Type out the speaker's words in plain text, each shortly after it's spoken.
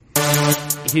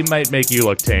he might make you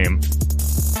look tame.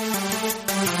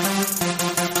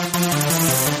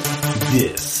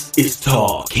 This is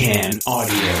Tall Can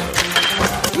Audio.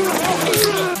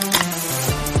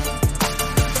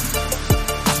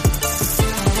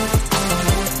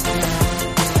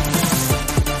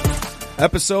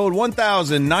 Episode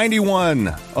 1091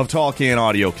 of Tall Can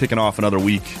Audio, kicking off another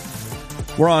week.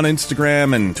 We're on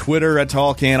Instagram and Twitter at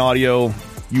Tall Can Audio.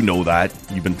 You know that.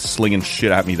 You've been slinging shit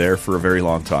at me there for a very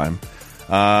long time.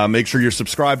 Make sure you're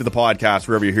subscribed to the podcast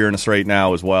wherever you're hearing us right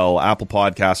now as well. Apple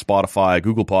Podcasts, Spotify,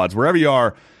 Google Pods, wherever you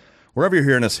are. Wherever you're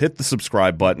hearing us, hit the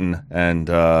subscribe button and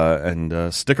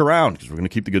stick around because we're going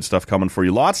to keep the good stuff coming for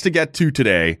you. Lots to get to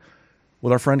today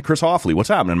with our friend Chris Hoffley. What's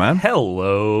happening, man?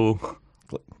 Hello.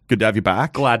 Good to have you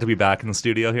back. Glad to be back in the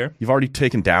studio here. You've already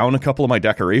taken down a couple of my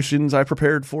decorations I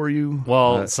prepared for you.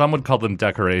 Well, some would call them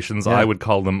decorations. Yeah. I would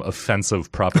call them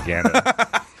offensive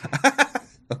propaganda.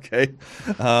 Okay.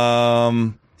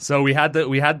 So I had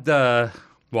the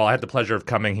pleasure of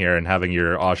coming here and having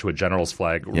your Oshawa Generals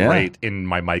flag right in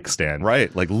my mic stand.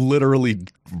 Right, like literally.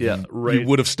 Yeah, right. You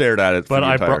would have stared at it. But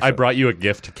I brought you a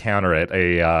gift to counter it,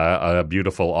 a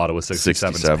beautiful Ottawa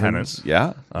 67's pennant.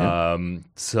 Yeah.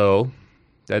 So.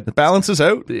 It balances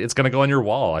out. It's going to go on your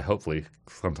wall, hopefully,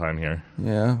 sometime here.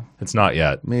 Yeah. It's not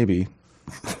yet. Maybe.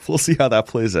 We'll see how that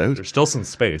plays out. There's still some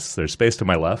space. There's space to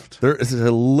my left. There is a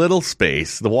little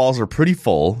space. The walls are pretty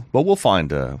full, but we'll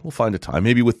find a time.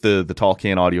 Maybe with the Tall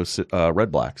Can Audio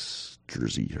Red Blacks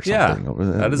jersey or something. Over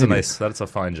there. That is that's a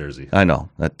fine jersey. I know.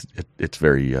 It's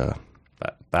very...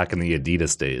 Back in the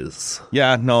Adidas days.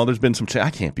 Yeah, no, there's been some... I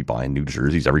can't be buying new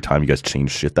jerseys every time you guys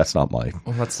change shit. That's not my...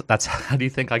 Well, that's how do you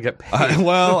think I get paid?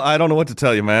 Well, I don't know what to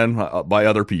tell you, man. By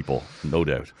other people, no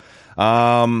doubt.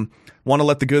 Want to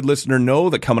let the good listener know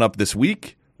that coming up this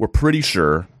week, we're pretty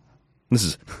sure...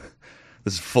 This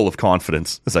is full of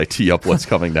confidence as I tee up what's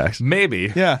coming next.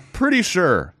 Maybe. Yeah, pretty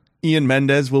sure Ian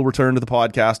Mendez will return to the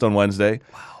podcast on Wednesday.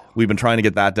 Wow. We've been trying to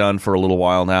get that done for a little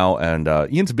while now, and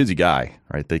Ian's a busy guy,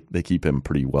 right? They keep him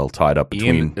pretty well tied up.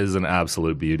 Ian is an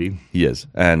absolute beauty. He is.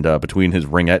 And between his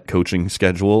ringette coaching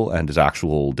schedule and his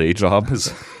actual day job,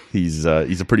 he's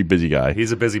a pretty busy guy.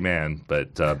 He's a busy man,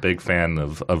 but big fan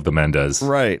of the Mendez.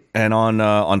 Right. And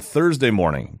on Thursday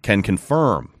morning, can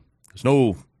confirm, there's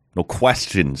no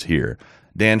questions here,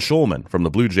 Dan Schulman from the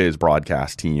Blue Jays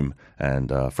broadcast team and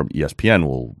from ESPN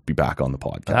will be back on the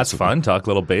podcast. That's fun. Talk a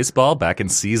little baseball. Back in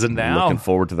season now. Looking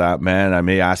forward to that, man. I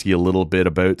may ask you a little bit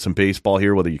about some baseball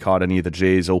here, whether you caught any of the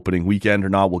Jays opening weekend or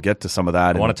not. We'll get to some of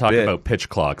that. I want to talk about pitch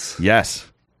clocks.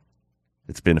 Yes.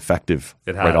 It's been effective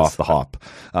right off the hop.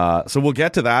 So we'll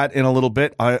get to that in a little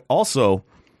bit. I also,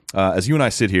 as you and I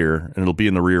sit here, and it'll be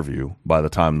in the rear view by the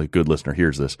time the good listener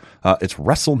hears this, it's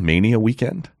WrestleMania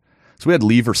weekend. So we had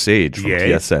Lever Sage from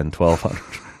TSN 1200.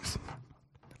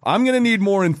 I'm going to need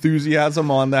more enthusiasm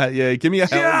on that. Yay. Give me a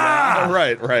hell yeah.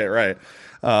 Right.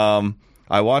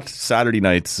 I watched Saturday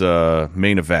night's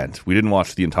main event. We didn't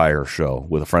watch the entire show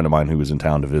with a friend of mine who was in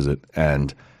town to visit.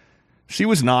 And she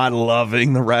was not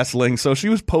loving the wrestling. So she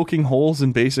was poking holes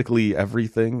in basically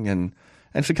everything. And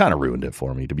she kind of ruined it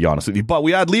for me, to be honest with you. But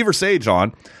we had Lever Sage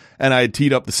on. And I had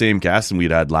teed up the same guest, and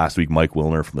we'd had last week Mike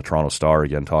Wilner from the Toronto Star,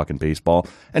 again, talking baseball.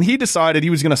 And he decided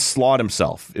he was going to slot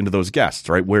himself into those guests,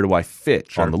 right? Where do I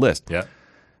fit on the list? Yeah.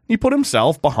 He put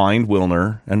himself behind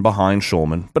Wilner and behind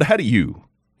Schulman, but ahead of you.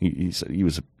 He said he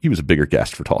was a bigger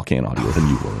guest for Tall Can Audio than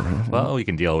you were. Well, we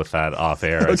can deal with that off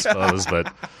air, I suppose.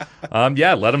 But,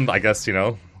 let him, I guess,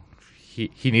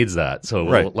 he needs that. So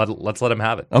let's let him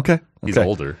have it. Okay. He's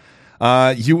older.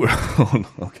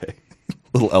 Okay.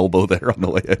 Little elbow there on the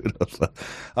way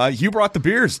out. You brought the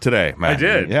beers today, Matt. I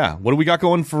did. Yeah. What do we got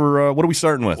going for, what are we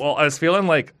starting with? Well, I was feeling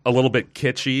like a little bit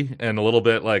kitschy and a little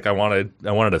bit like I wanted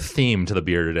a theme to the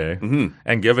beer today. Mm-hmm.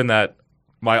 And given that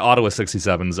my Ottawa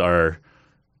 67s are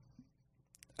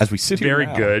as we sit here very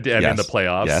now, good and in the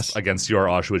playoffs against your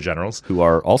Oshawa Generals. Who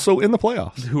are also in the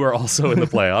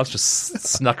playoffs. Just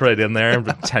snuck right in there,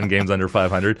 10 games under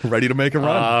 500. Ready to make a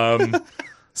run.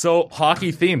 So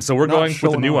hockey theme. So we're going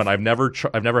with a new one. I've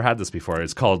never had this before.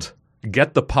 It's called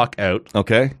Get the Puck Out.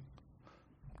 Okay.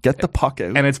 Get the Puck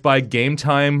Out. And it's by Game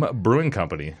Time Brewing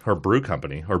Company or Brew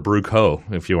Company or Brew Co.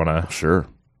 If you want to. Sure.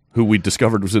 Who we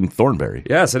discovered was in Thornbury.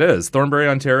 Yes, it is Thornbury,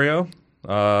 Ontario.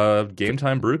 Game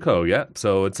Time Brew Co. Yeah.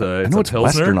 So it's a. I know a it's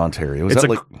Pilsner. Western Ontario. Is that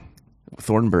like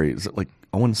Thornbury? Is it like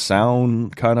Owen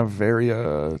Sound kind of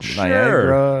area? Sure.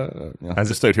 Niagara. Has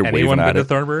just out here anyone waving at been it. to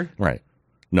Thornbury? Right.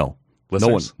 No.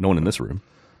 Listeners? No one in this room.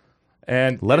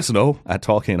 And let us know at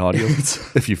Tall Can Audio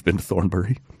if you've been to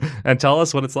Thornbury. And tell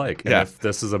us what it's like. Yeah. And if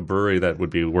this is a brewery that would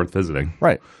be worth visiting.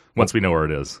 Right. Once we know where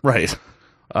it is. Right.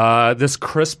 This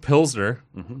crisp Pilsner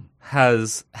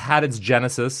has had its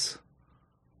genesis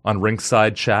on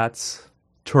rinkside chats,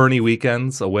 tourney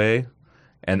weekends away,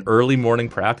 and early morning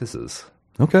practices.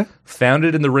 Okay.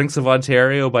 Founded in the rinks of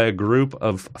Ontario by a group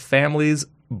of families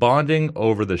bonding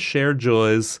over the shared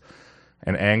joys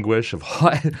and anguish of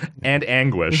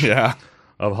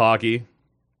of hockey.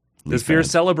 This beer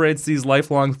celebrates these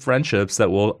lifelong friendships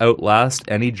that will outlast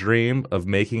any dream of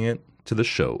making it to the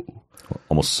show.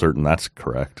 Almost certain that's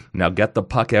correct. Now get the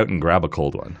puck out and grab a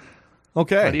cold one.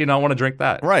 Okay. How do you not want to drink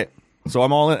that? Right. So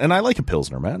I'm all in, and I like a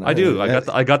Pilsner, man. I do.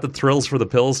 I got the thrills for the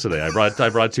pills today. I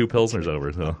brought 2 Pilsners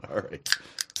over. So. All right.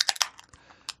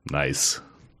 Nice.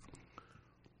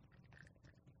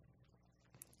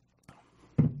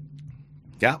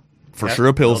 Yeah. For sure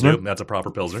a Pilsner. That's a proper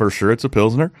Pilsner. For sure it's a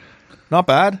Pilsner. Not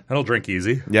bad. That'll drink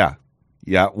easy. Yeah.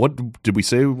 Yeah. What did we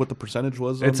say what the percentage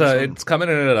was? It's coming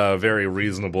in at a very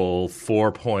reasonable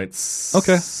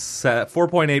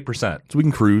 4.8%. So we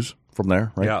can cruise from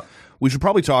there, right? Yeah. We should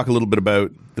probably talk a little bit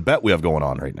about the bet we have going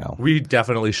on right now. We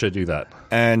definitely should do that.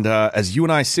 And as you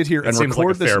and I sit here and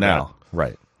record this now,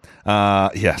 right?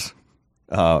 Yes.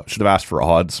 Should have asked for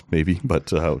odds, maybe, but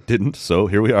didn't. So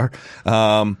here we are.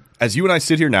 As you and I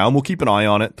sit here now, and we'll keep an eye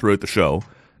on it throughout the show.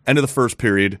 End of the first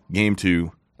period, game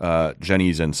 2,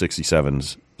 Jenny's and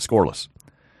 67's scoreless.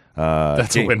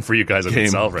 That's a win for you guys in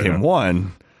itself, right? Game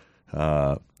 1,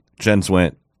 Jen's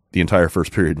went the entire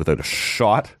first period without a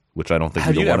shot, which I don't think.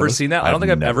 Have you ever seen that? I don't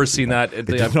think I've ever seen that.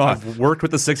 I've worked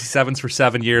with the 67s for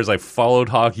 7 years. I've followed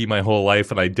hockey my whole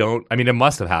life, and I mean, it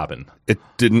must have happened. It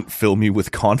didn't fill me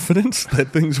with confidence that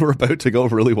things were about to go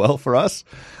really well for us.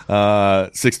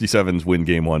 67s win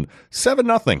game 1,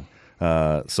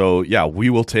 7-0. So yeah, we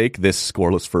will take this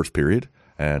scoreless first period,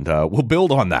 and we'll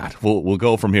build on that. We'll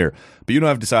go from here. But you know,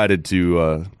 I've decided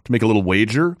to make a little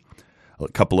wager. A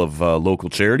couple of local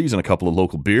charities and a couple of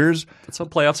local beers. That's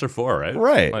what playoffs are for, right?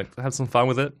 Right. Like, have some fun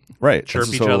with it. Right.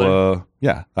 Chirp each other.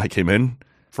 Yeah, I came in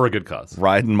for a good cause,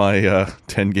 riding my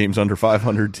 10 games under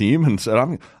 500 team, and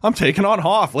said, "I'm taking on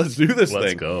Hoff. Let's do this thing.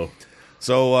 Let's go."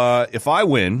 So if I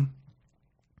win,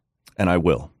 and I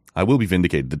will be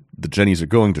vindicated. The Jennies are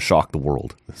going to shock the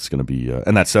world. It's going to be,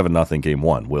 and that 7-0 game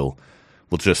 1 will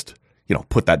just,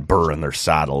 put that burr in their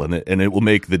saddle, and it will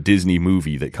make the Disney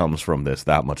movie that comes from this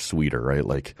that much sweeter, right?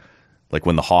 Like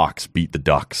when the Hawks beat the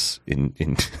Ducks in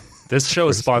This show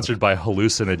is sponsored by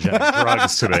hallucinogenic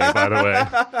drugs today, by the way.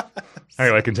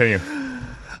 Anyway, continue.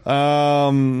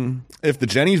 If the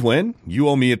Jennies win, you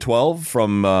owe me a 12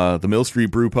 from the Mill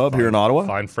Street Brew Pub here in Ottawa.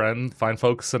 Fine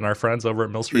folks and our friends over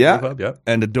at Mill Street Brew Pub. Yeah,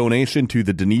 and a donation to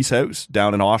the Denise House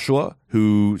down in Oshawa,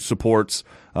 who supports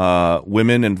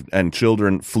women and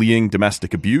children fleeing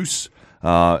domestic abuse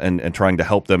and trying to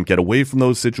help them get away from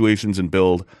those situations and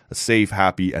build a safe,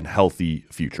 happy, and healthy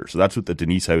future. So that's what the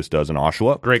Denise House does in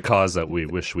Oshawa. Great cause that we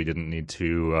wish we didn't need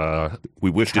to. We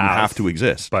wish didn't have to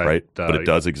exist, right? But it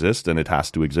does exist, and it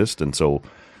has to exist, and so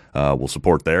we'll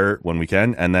support there when we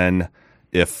can. And then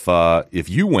if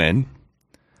you win,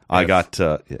 I got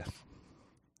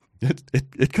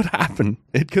It could happen.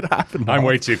 It could happen. I'm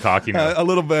way too cocky now. A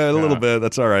little bit.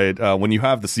 That's all right. When you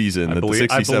have the season that the 67s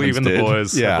did. I believe in the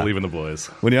boys. Yeah. I believe in the boys.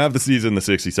 When you have the season the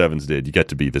 67s did, you get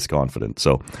to be this confident.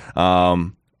 So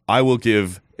I will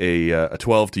give a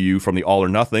 12 to you from the All or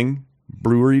Nothing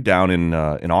Brewery down in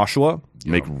Oshawa.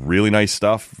 Make really nice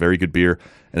stuff, very good beer,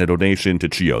 and a donation to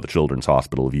CHEO, the Children's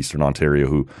Hospital of Eastern Ontario,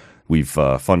 who we've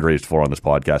fundraised for on this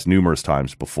podcast numerous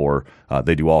times before.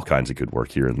 They do all kinds of good work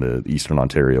here in the Eastern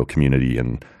Ontario community,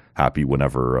 and happy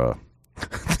whenever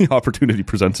the opportunity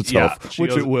presents itself,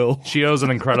 which it will. CHEO's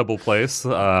an incredible place,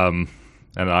 and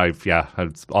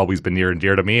it's always been near and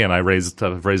dear to me, and I've raised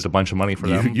a bunch of money for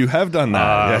them. You have done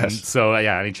that, yes. So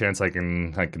any chance I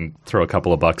can throw a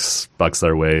couple of bucks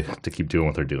their way to keep doing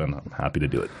what they're doing, I'm happy to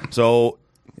do it. So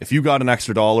if you got an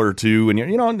extra $1 or $2,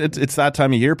 and it's that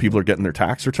time of year, people are getting their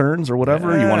tax returns or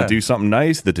whatever. You want to do something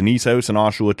nice. The Denise House in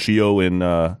Oshawa,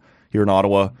 CHEO here in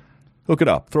Ottawa, hook it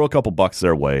up. Throw a couple bucks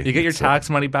their way. You get your tax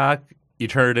money back. You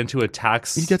turn it into a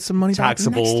you get some money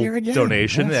taxable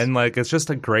donation, yes. And it's just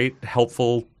a great,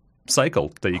 helpful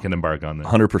cycle that you can embark on.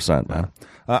 100%, man.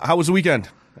 How was the weekend?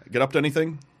 Get up to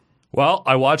anything? Well,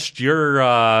 I watched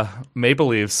your Maple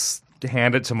Leafs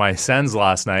hand it to my Sens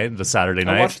last night, the Saturday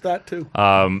night. I watched that too.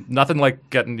 Nothing like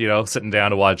getting, sitting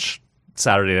down to watch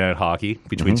Saturday night hockey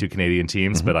between two Canadian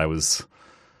teams, but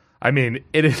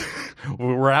it is,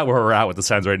 we're at where we're at with the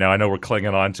Sens right now. I know we're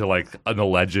clinging on to like an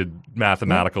alleged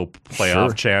mathematical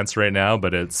playoff chance right now,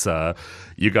 but it's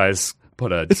you guys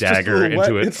put a dagger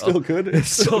into it. It's still good. It's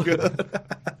still good.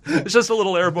 It's just a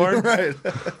little airborne. Right.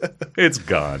 It's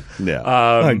gone. Yeah,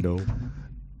 I know.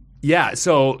 Yeah,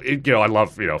 so I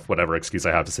love whatever excuse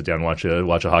I have to sit down and watch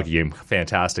a hockey game,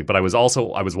 fantastic. But I was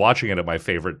watching it at my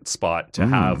favorite spot to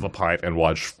have a pint and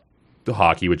watch the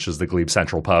hockey, which is the Glebe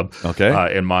Central pub.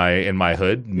 Okay, in my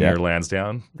hood near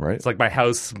Lansdowne. Right, it's like my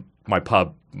house, my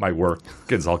pub, my work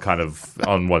is all kind of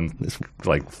on one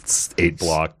 8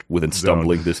 block within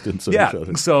stumbling distance of each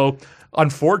other. So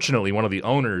unfortunately, one of the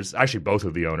owners, actually both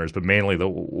of the owners, but mainly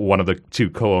one of the two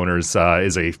co-owners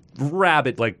is a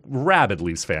rabid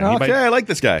Leafs fan. Okay, I like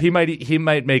this guy. He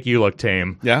might make you look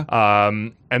tame. Yeah.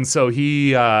 And so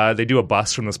they do a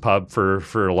bus from this pub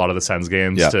for a lot of the Sens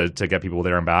games to get people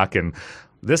there and back. And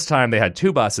this time they had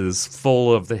 2 buses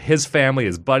full of his family,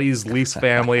 his buddies, Leafs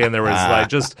family, and there was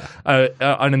just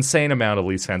an insane amount of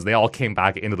Leafs fans. They all came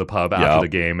back into the pub after the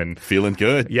game and feeling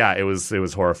good. Yeah, it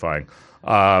was horrifying.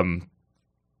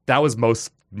 That was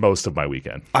most of my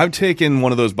weekend. I've taken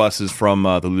one of those buses from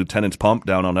the Lieutenant's Pump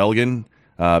down on Elgin.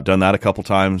 I've done that a couple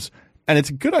times, and it's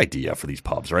a good idea for these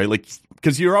pubs, right? Like,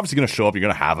 because you're obviously going to show up, you're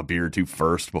going to have a beer or two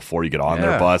first before you get on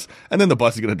their bus, and then the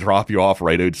bus is going to drop you off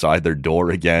right outside their door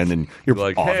again, and you're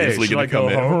like, obviously going to come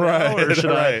in. Right? Or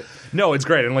should I? No, it's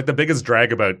great. And the biggest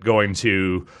drag about going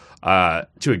to a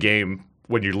game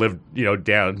when you live,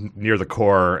 down near the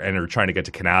core and are trying to get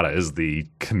to Canada is the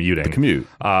commuting. The commute.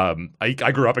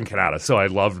 I grew up in Canada, so I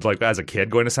loved, as a kid,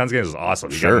 going to Sens games. It was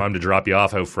awesome. You got mom to drop you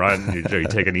off out front, and you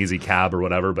take an easy cab or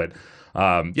whatever. But you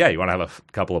want to have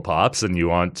a couple of pops, and you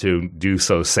want to do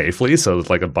so safely. So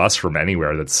a bus from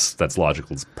anywhere that's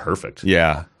logical is perfect.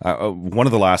 Yeah. One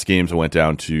of the last games I went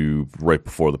down to right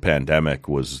before the pandemic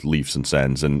was Leafs and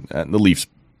Sens, and the Leafs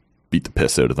beat the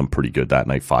piss out of them pretty good that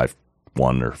night, 5-1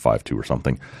 or 5-2 or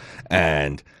something.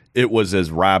 And it was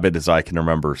as rabid as I can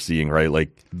remember seeing, right?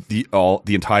 The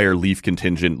entire Leaf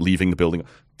contingent leaving the building.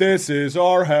 This is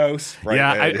our house. Right?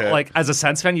 Yeah, as a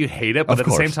Sens fan, you hate it, but at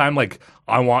the same time,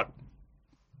 I want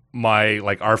my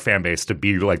our fan base to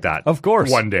be like that. Of course,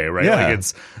 one day, right? Yeah.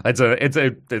 It's as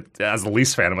a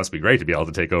Leafs fan, it must be great to be able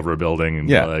to take over a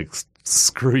building and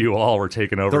screw you all, we're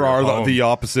taking over. There are the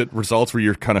opposite results where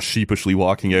you're kind of sheepishly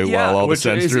walking out while all the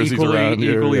Sens jerseys around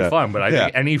you. Equally fun, but I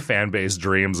think any fan base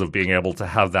dreams of being able to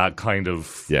have that kind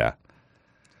of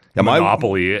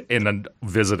monopoly in a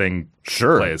visiting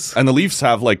place. And the Leafs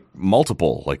have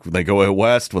multiple, when they go out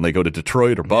west, when they go to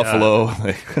Detroit or Buffalo.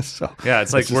 It's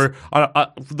we're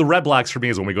the Red Blacks for me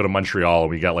is when we go to Montreal and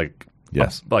we got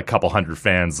a couple hundred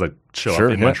fans that show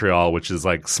up in Montreal, which is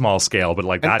small scale, but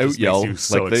that just makes you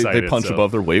so excited. They punch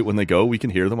above their weight when they go. We can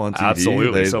hear them on TV.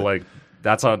 Absolutely.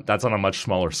 That's on a much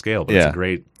smaller scale, but it's a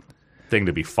great thing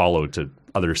to be followed to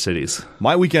other cities.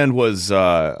 My weekend was,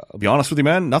 I'll be honest with you,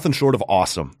 man, nothing short of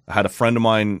awesome. I had a friend of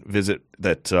mine visit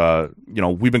that,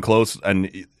 we've been close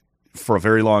and for a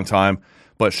very long time,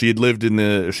 but she moved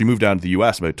down to the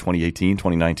U.S. about 2018,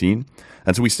 2019.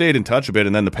 And so we stayed in touch a bit,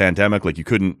 and then the pandemic, you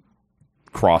couldn't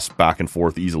cross back and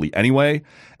forth easily anyway.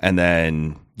 And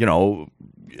then,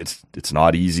 it's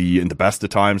not easy in the best of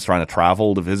times trying to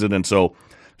travel to visit. And so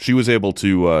she was able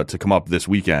to come up this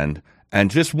weekend,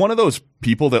 and just one of those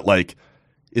people that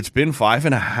it's been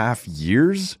 5.5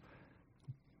 years,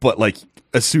 but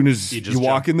as soon as you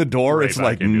walk in the door, it's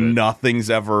nothing's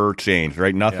ever changed,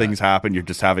 right? Nothing's happened. You're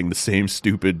just having the same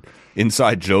stupid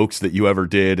inside jokes that you ever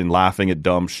did and laughing at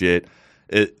dumb shit.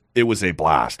 It was a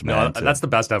blast, man. No, that's the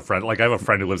best. I have friend. I have a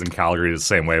friend who lives in Calgary the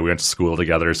same way. We went to school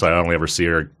together, so I only ever see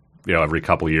her, every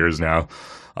couple of years now.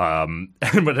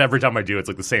 But every time I do,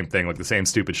 it's the same thing, the same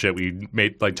stupid shit we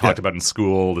talked about in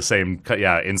school, the same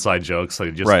inside jokes. So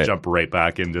you just jump right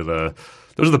back into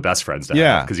those are the best friends to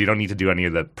have, because you don't need to do any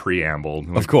of the preamble.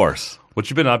 Of course. What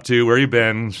you been up to? Where you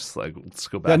been? Just let's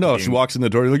go back. Yeah, no. She walks in the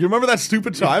door. You're you remember that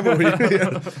stupid time?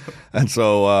 And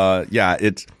so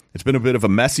it's been a bit of a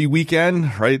messy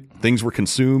weekend, right? Things were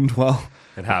consumed. Well,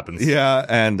 it happens. Yeah,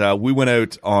 and we went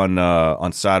out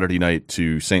on Saturday night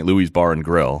to St. Louis Bar and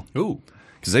Grill. Ooh.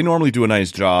 Because they normally do a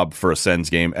nice job for a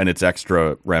Sens game, and it's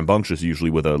extra rambunctious,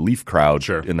 usually with a Leaf crowd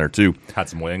in there too. Had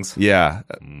some wings. Yeah.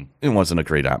 It wasn't a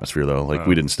great atmosphere, though.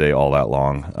 We didn't stay all that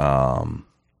long.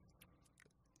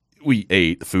 We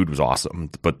ate. The food was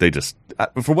awesome, but they just,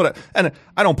 and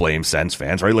I don't blame Sens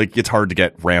fans, right? It's hard to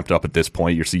get ramped up at this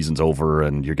point. Your season's over,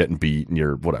 and you're getting beat, and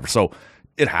you're whatever. So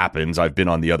it happens. I've been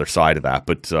on the other side of that.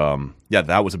 But,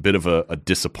 that was a bit of a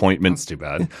disappointment. That's too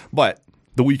bad. But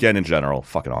the weekend in general,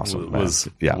 fucking awesome. Was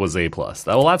A+.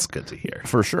 Well, that's good to hear.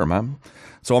 For sure, man.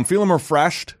 So I'm feeling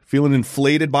refreshed, feeling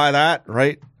inflated by that,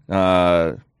 right?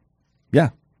 It's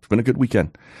been a good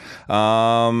weekend.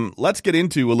 Let's get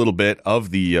into a little bit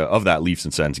of that Leafs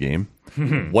and Sens game.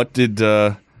 What did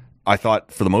I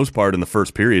thought for the most part in the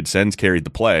first period, Sens carried the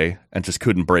play and just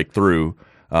couldn't break through.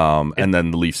 and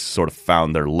then the Leafs sort of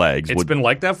found their legs. It's been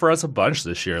like that for us a bunch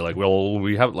this year. Like,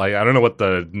 we have, like, I don't know what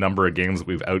the number of games that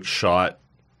we've outshot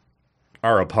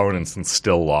our opponents and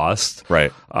still lost.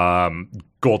 Right.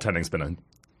 Goaltending's been a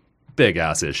big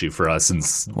ass issue for us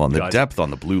since. Well, and the depth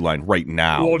on the blue line right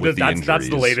now. Well, with that's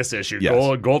the latest issue. Yes.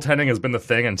 Goaltending has been the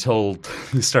thing until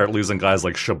you start losing guys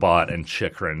like Shabbat and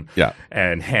Chikrin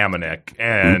and Hamonic,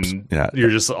 and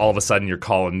you're just all of a sudden you're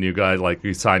calling new guys like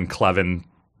you signed Clevin,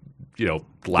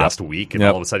 last week, and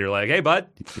all of a sudden you're like, hey, bud,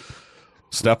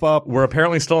 step up. We're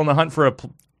apparently still in the hunt for a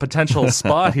potential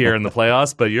spot here in the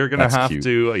playoffs, but you're going to have cute.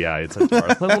 to. Yeah, it's a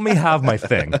let me have my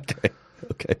thing.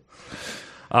 Okay.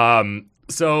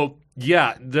 So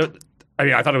yeah,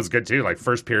 I thought it was good too. Like,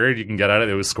 first period, you can get at it.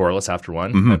 It was scoreless after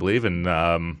one, I believe, and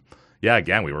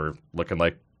again, we were looking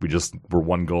like we just were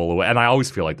one goal away. And I always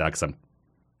feel like that because I'm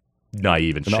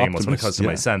naive and shameless when it comes to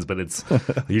my sins, but it's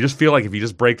you just feel like if you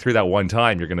just break through that one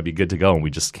time, you're going to be good to go, and we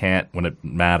just can't when it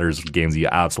matters. Games you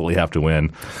absolutely have to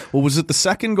win. Well, was it the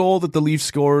second goal that the Leafs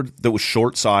scored that was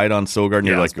short side on Sogard? And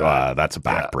you're like, that's a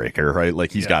backbreaker, right?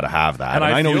 Like, he's got to have that. And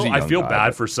I know he's a young I feel guy,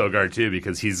 bad for Sogard too,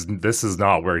 because this is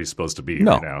not where he's supposed to be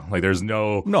right now. Like, there's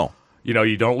no.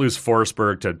 You don't lose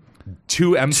Forsberg to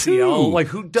 2 MCL. Like,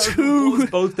 who blows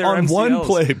both their on MCLs? one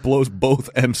play blows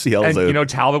both MCLs out.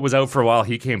 Talbot was out for a while.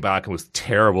 He came back and was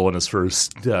terrible in his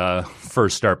first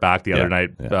start back the other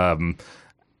night.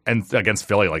 And against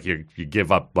Philly, like, you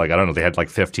give up, like, I don't know, they had like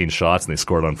 15 shots and they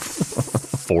scored on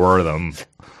 4 of them.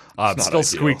 Still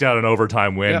squeaked out an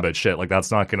overtime win, but shit, like,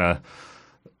 that's not gonna.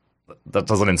 That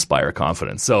doesn't inspire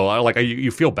confidence. So,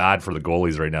 you feel bad for the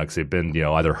goalies right now because they've been,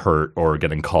 either hurt or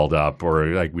getting called up, or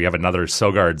like we have another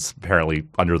Sogard's apparently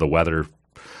under the weather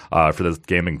for this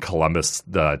game in Columbus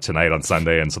tonight on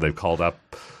Sunday, and so they've called up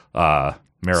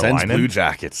Marilainen. Sends Blue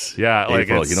Jackets. Yeah,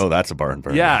 April, that's a barn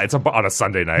burner. Yeah, it's on a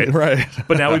Sunday night, right?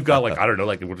 But now we've got, like, I don't know,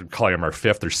 like, we're calling him our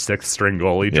 5th or 6th string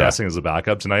goalie dressing as a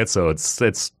backup tonight. So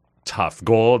it's tough.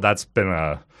 Goal, that's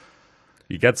been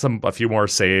you get a few more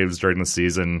saves during the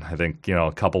season. I think,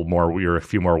 a couple more. We're a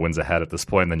few more wins ahead at this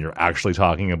point, and then you're actually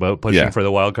talking about pushing for the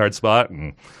wild card spot.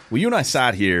 And, well, you and I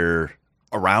sat here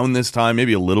around this time,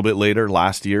 maybe a little bit later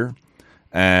last year,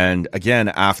 and again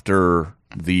after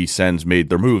the Sens made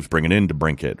their moves, bringing in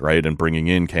DeBrincat, right, and bringing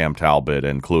in Cam Talbot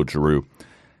and Claude Giroux.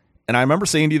 And I remember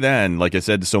saying to you then, like I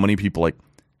said to so many people, like,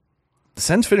 the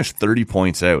Sens finished 30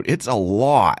 points out. It's a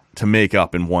lot to make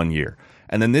up in 1 year,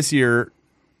 and then this year.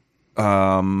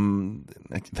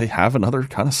 They have another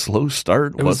kind of slow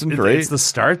start. It wasn't great. It's the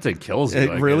start that kills you.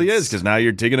 It really is, because now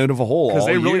you're digging out of a hole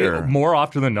all year. More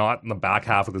often than not, in the back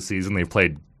half of the season, they've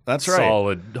played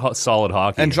solid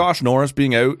hockey. And Josh Norris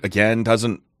being out again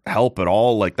doesn't help at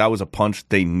all. Like, that was a punch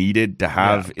they needed to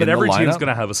have in the lineup. But every team's going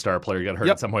to have a star player get hurt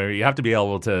at some point. You have to be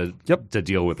able to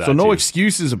deal with that. So no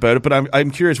excuses about it, but I'm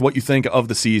curious what you think of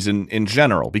the season in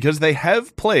general, because they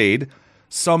have played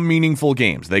some meaningful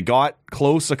games. They got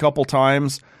close a couple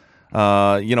times,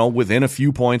 within a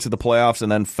few points of the playoffs,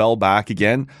 and then fell back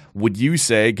again. Would you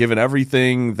say, given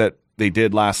everything that they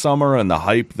did last summer and the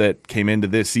hype that came into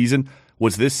this season,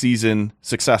 was this season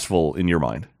successful in your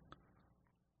mind?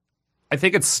 I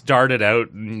think it started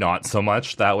out not so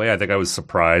much that way. I think I was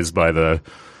surprised by the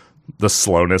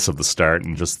slowness of the start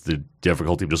and just the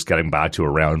difficulty of just getting back to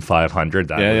around 500.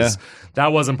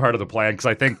 That wasn't part of the plan, because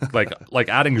I think like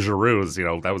adding Giroux is,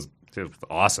 that was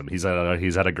awesome. He's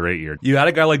had a great year. You had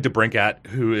a guy like DeBrincat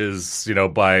who is,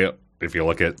 if you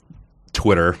look at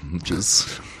Twitter, which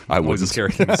is always a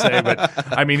scary thing to say, but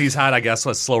I mean, he's had, I guess,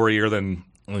 a slower year than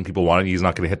people wanted. He's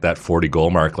not going to hit that 40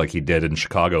 goal mark like he did in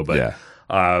Chicago, but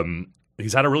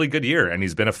he's had a really good year, and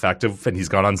he's been effective, and he's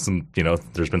gone on some,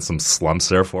 there's been some slumps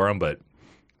there for him, but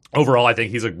overall, I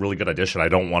think he's a really good addition. I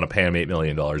don't want to pay him $8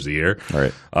 million a year. All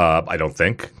right. I don't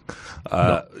think.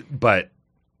 No. But,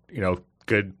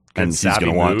 good and he's going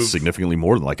to want significantly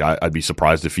more than, like, I'd be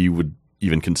surprised if he would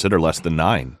even consider less than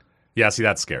 9. Yeah, see,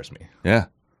 that scares me. Yeah.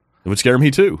 It would scare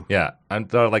me too. Yeah.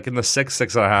 And like in the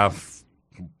 6.5,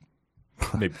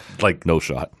 maybe, like, no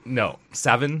shot. No,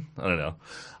 7. I don't know.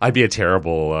 I'd be a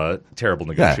terrible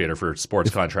negotiator for sports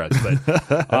contracts. But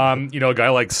a guy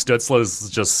like Stützle is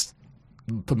just.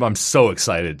 I'm so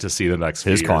excited to see the next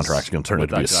few his years contract's going to turn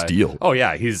into a steal. Oh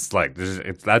yeah, he's like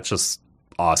that's just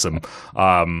awesome.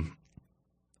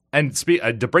 And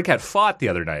DeBrincat fought the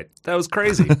other night. That was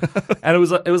crazy, and it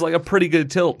was like a pretty good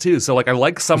tilt too. So like I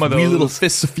like some of those little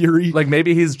fists of fury. Like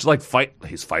maybe he's like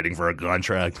he's fighting for a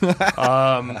contract.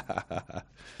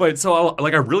 But so I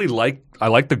really like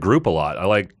the group a lot. I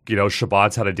like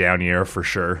Shabbat's had a down year for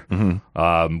sure,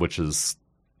 which is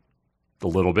a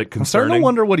little bit concerning. I'm starting to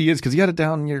wonder what he is, because he had a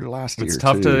down year last year. It's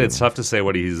tough to say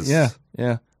what he's. Yeah.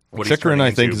 Chychrun,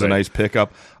 I think, is a nice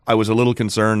pickup. I was a little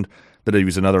concerned that he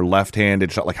was another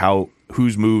left-handed shot. Like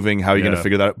who's moving? How are you going to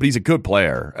figure that out? But he's a good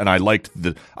player, and I liked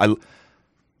the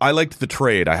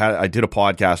trade. I did a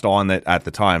podcast on that at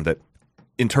the time that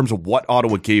in terms of what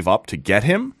Ottawa gave up to get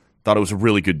him, thought it was a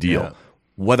really good deal. Yeah.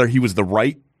 Whether he was the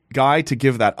right guy to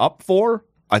give that up for,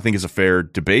 I think is a fair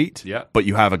debate. Yeah. But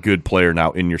you have a good player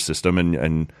now in your system,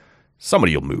 and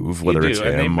somebody will move, whether it's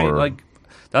him or...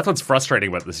 That's what's frustrating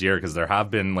about this year, because there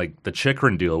have been, the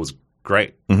Chychrun deal was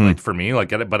great for me.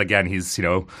 But again, he's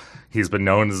been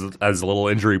known as a little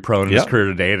injury prone in his career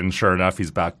to date, and sure enough,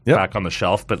 he's back on the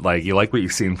shelf. But you like what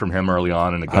you've seen from him early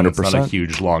on, and again, 100%. It's not a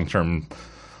huge long term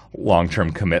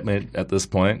commitment at this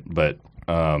point. But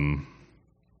I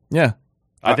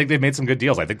think they've made some good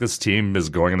deals. I think this team is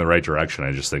going in the right direction.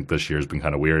 I just think this year's been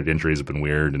kind of weird. Injuries have been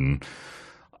weird, and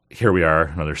here we are,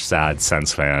 another sad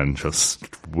Sens fan, just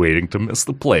waiting to miss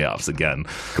the playoffs again.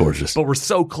 Gorgeous, but we're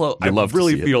so close. I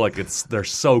really feel like they're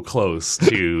so close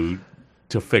to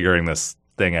figuring this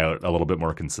thing out a little bit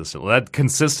more consistently. That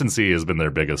consistency has been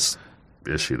their biggest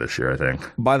issue this year, I think.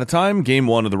 By the time Game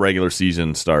 1 of the regular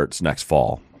season starts next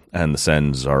fall, and the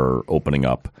Sens are opening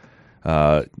up,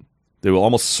 they will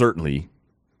almost certainly.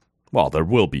 Well, there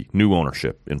will be new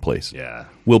ownership in place. Yeah.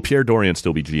 Will Pierre Dorion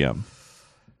still be GM?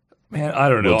 Man, I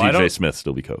don't know. Will DJ Smith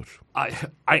still be coach? I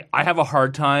have a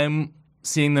hard time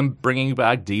seeing them bringing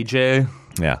back DJ.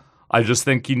 Yeah. I just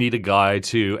think you need a guy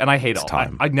to, and I hate all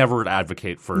time. I never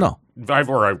advocate for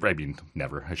never.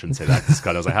 I shouldn't say that as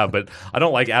cut as I have, but I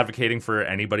don't like advocating for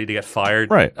anybody to get fired.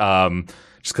 Right.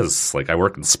 Just because I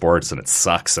work in sports and it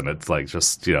sucks, and it's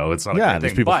it's not a great thing.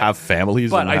 These people have families.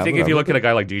 But I think if you look at a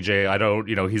guy like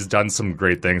DJ, he's done some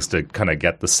great things to kind of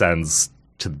get the Sens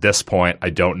to this point. I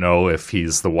don't know if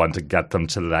he's the one to get them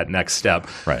to that next step.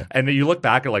 Right. And you look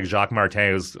back at Jacques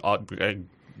Martin, who's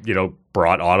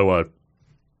brought Ottawa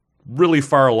really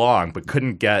far along, but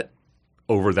couldn't get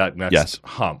over that next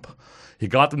hump. He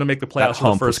got them to make the playoffs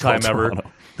for the first time ever.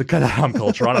 The kind of hump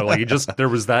called Toronto. There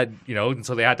was that, and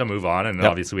so they had to move on, and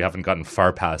obviously we haven't gotten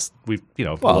far past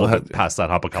past that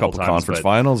hump a couple times. Conference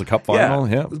finals, a cup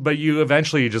final, But you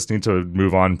eventually just need to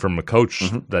move on from a coach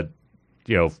that,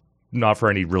 not for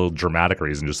any real dramatic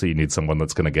reason, just so you need someone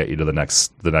that's going to get you to the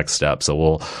next step.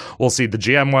 So we'll see. The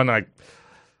GM one, I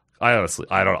honestly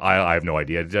I have no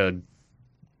idea.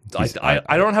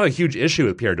 I don't have a huge issue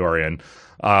with Pierre Dorion.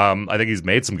 I think he's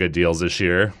made some good deals this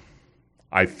year.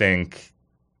 I think,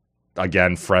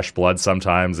 again, fresh blood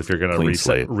sometimes if you're going to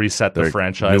reset the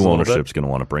franchise. New ownership's going to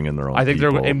want to bring in their own. I think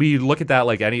people. And we look at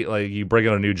that you bring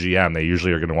in a new GM, they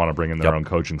usually are going to want to bring in their own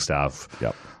coaching staff.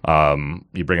 Yep.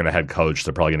 You bring in a head coach,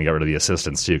 they're probably going to get rid of the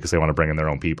assistants too because they want to bring in their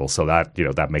own people. So that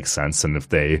that makes sense. And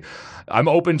I'm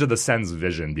open to the Sens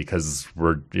vision because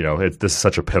this is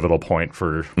such a pivotal point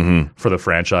for the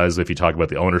franchise. If you talk about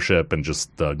the ownership and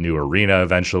just the new arena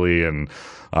eventually, and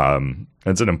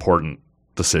it's an important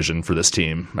decision for this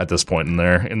team at this point in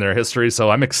their history.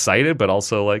 So I'm excited, but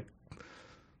also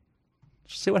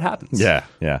just see what happens. Yeah.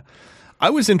 I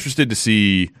was interested to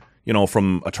see.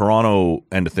 From a Toronto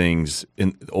end of things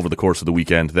over the course of the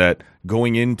weekend, that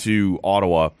going into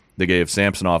Ottawa, they gave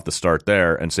Samsonov the start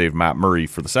there and saved Matt Murray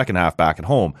for the second half back at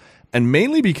home. And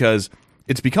mainly because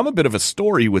it's become a bit of a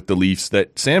story with the Leafs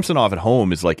that Samsonov at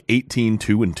home is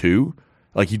 18-2-2.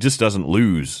 He just doesn't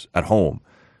lose at home.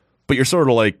 But you're sort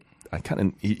of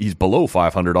he's below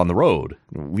 500 on the road.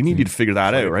 We need you to figure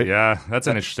that out, right? Yeah, that's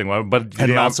an interesting one. But do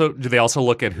they also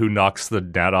look at who knocks the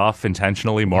net off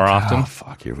intentionally more often? Oh,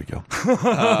 fuck, here we go.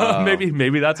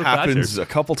 Maybe that's a happens a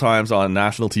couple times on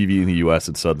national TV in the U.S.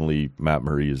 and suddenly Matt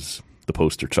Murray is the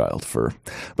poster child for.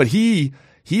 But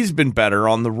he's been better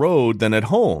on the road than at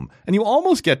home, and you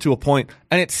almost get to a point,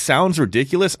 and it sounds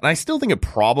ridiculous, and I still think it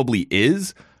probably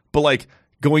is, but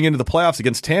going into the playoffs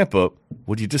against Tampa,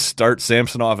 would you just start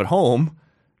Samsonov at home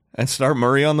and start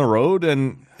Murray on the road?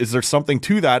 And is there something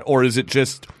to that? Or is it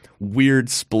just weird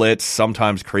splits?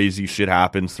 Sometimes crazy shit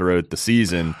happens throughout the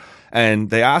season. And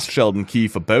they asked Sheldon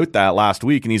Keefe about that last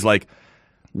week, and he's like,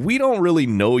 we don't really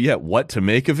know yet what to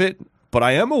make of it, but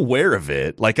I am aware of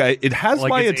it. It has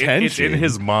my attention. It's in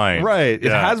his mind. Right.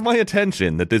 It has my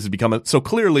attention that this has become so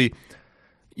clearly...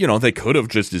 they could have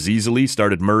just as easily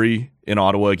started Murray in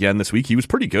Ottawa again this week. He was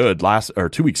pretty good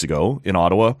 2 weeks ago in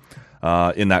Ottawa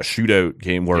in that shootout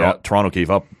game where Toronto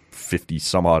gave up 50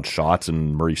 some odd shots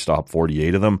and Murray stopped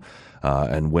 48 of them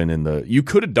and win in the. You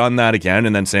could have done that again,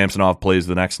 and then Samsonov plays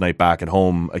the next night back at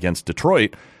home against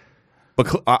Detroit.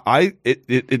 But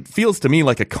it feels to me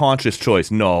like a conscious choice.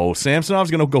 No,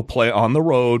 Samsonov's going to go play on the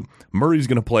road. Murray's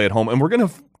going to play at home, and we're going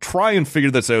to try and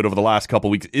figure this out over the last couple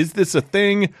weeks. Is this a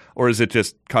thing, or is it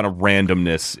just kind of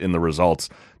randomness in the results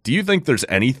Do you think there's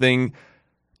anything,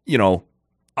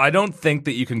 I don't think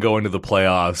that you can go into the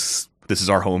playoffs. This is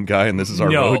our home guy and this is our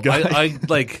road guy.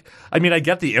 I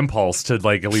get the impulse to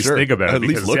like at least think about it, at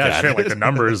because least look at it. like the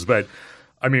numbers, but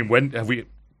I mean, what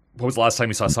was the last time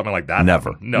you saw something like that?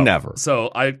 Never. happen? No. Never.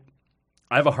 So I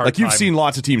have a hard time. You've seen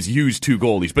lots of teams use 2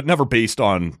 goalies, but never based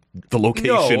on the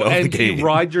location of the game. You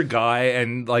ride your guy,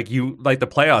 and the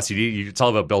playoffs, it's all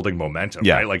about building momentum,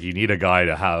 right? Like you need a guy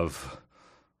to have,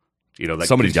 that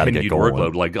somebody's got to get going.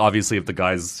 Workload. Like obviously, if the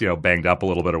guy's banged up a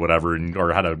little bit or whatever,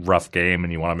 or had a rough game,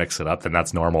 and you want to mix it up, then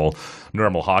that's normal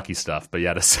hockey stuff. But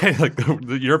yeah, to say like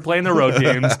you're playing the road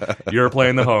games, you're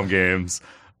playing the home games.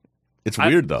 It's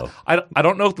weird though. I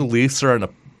don't know if the Leafs are in a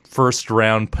first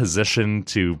round position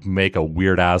to make a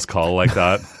weird ass call like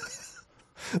that.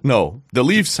 No, the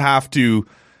Leafs have to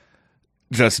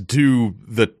just do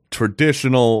the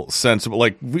traditional sensible.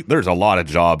 There's a lot of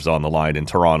jobs on the line in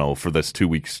Toronto for this 2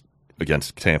 weeks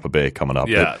against Tampa Bay coming up.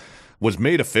 Yeah, it was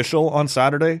made official on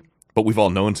Saturday, but we've all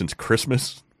known since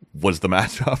Christmas was the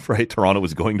matchup, right? Toronto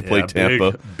was going to play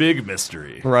Tampa. Big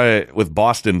mystery. Right. With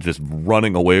Boston just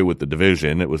running away with the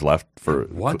division, it was left for...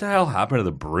 What the hell happened to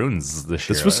the Bruins this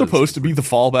year? This was supposed to be the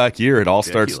fallback year. It all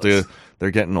starts to...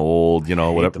 They're getting old,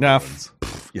 whatever.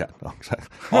 Yeah, no, exactly.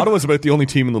 Ottawa's about the only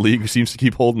team in the league who seems to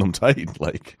keep holding them tight.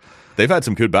 They've had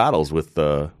some good battles with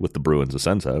the Bruins, the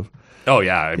Sens have. Oh,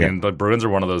 yeah. I mean, the Bruins are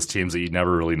one of those teams that you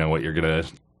never really know what you're gonna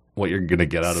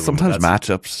get out of them. Sometimes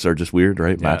matchups are just weird,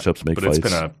 right? Yeah, matchups make fights.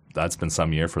 But that's been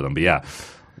some year for them. But yeah,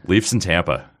 Leafs and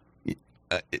Tampa.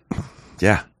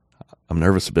 Yeah, I'm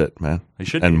nervous a bit, man. You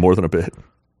should and more than a bit,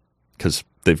 because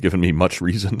they've given me much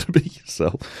reason to be.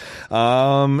 So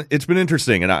it's been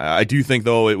interesting, and I do think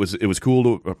though it was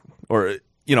cool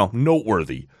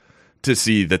noteworthy to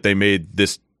see that they made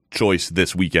this choice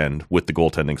this weekend with the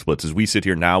goaltending splits. As we sit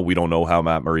here now, we don't know how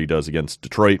Matt Murray does against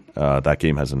Detroit. That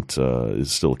game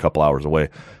is still a couple hours away,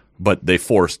 but they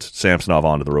forced Samsonov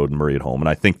onto the road and Murray at home, and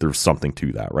I think there's something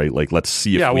to that, right? Let's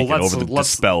see if we can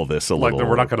dispel this a little.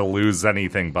 We're not going to lose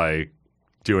anything by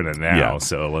doing it now,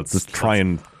 so let's try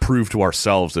and prove to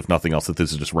ourselves, if nothing else, that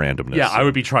this is just randomness. Yeah, I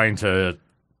would be trying to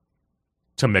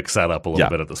mix that up a little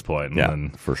bit at this point. Yeah,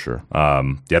 and then, for sure.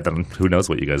 Then who knows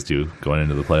what you guys do going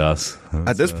into the playoffs.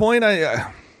 At this point,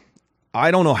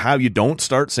 I don't know how you don't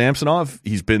start Samsonov.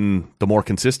 He's been the more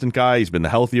consistent guy. He's been the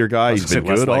healthier guy. He's been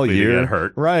good all year. To get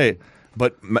hurt. Right.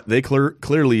 But they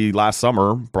clearly last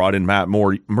summer brought in Matt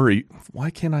Murray. Why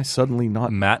can't I suddenly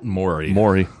not? Matt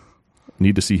Murray.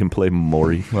 Need to see him play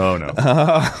Maury. Oh, no.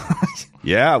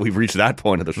 Yeah, we've reached that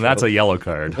point of the show. That's a yellow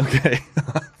card. Okay.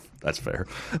 That's fair.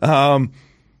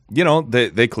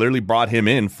 They clearly brought him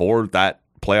in for that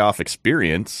playoff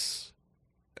experience.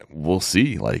 We'll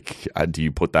see. Do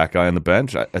you put that guy on the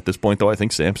bench? At this point, though, I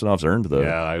think Samsonov's earned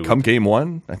come game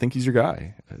one, I think he's your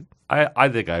guy. I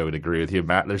think I would agree with you,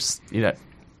 Matt.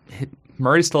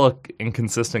 Murray's still an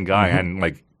inconsistent guy,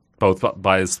 and both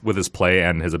with his play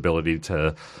and his ability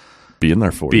to be in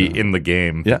there for you. In the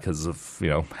game because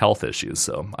of health issues.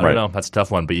 So I don't know. That's a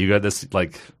tough one. But you got this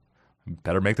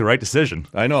better make the right decision.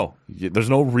 I know. There's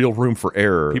no real room for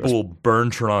error. People will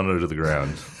burn Toronto to the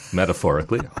ground,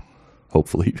 metaphorically.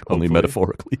 Hopefully, only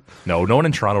metaphorically. No one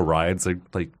in Toronto rides. You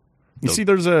see,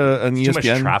 there's an ESPN too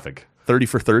much traffic. 30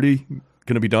 for 30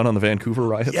 going to be done on the Vancouver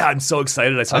riots. Yeah, I'm so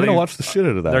excited. I'm going to watch the shit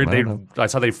out of that. I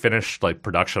saw they finished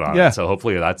production on it. So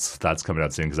hopefully that's coming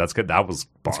out soon, because that's good. That was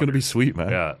bonkers. It's going to be sweet, man.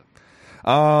 Yeah.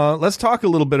 Let's talk a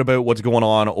little bit about what's going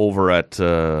on over at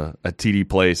TD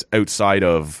Place outside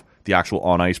of the actual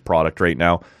on-ice product right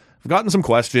now. I've gotten some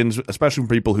questions, especially from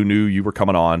people who knew you were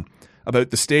coming on,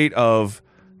 about the state of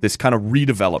this kind of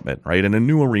redevelopment, right, in a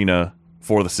new arena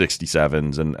for the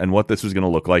 67s and what this was going to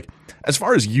look like. As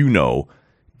far as you know,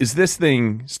 is this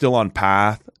thing still on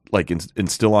path, and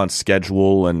still on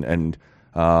schedule, and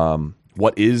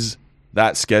what is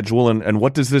that schedule, and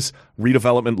what does this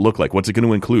redevelopment look like? What's it going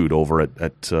to include over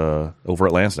at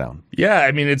Lansdowne? Yeah,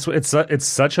 I mean it's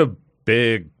such a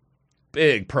big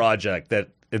project that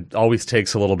it always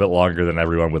takes a little bit longer than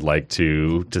everyone would like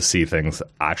to see things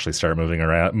actually start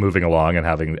moving along and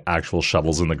having actual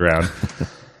shovels in the ground.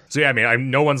 So yeah, I mean,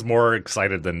 no one's more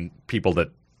excited than people that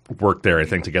work there, I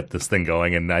think, to get this thing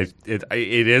going, and it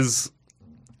is,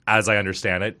 as I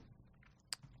understand it,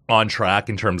 on track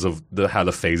in terms of how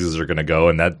the phases are going to go,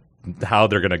 and how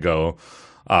they're going to go.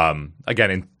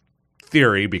 Again, in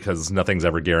theory, because nothing's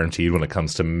ever guaranteed when it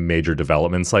comes to major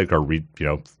developments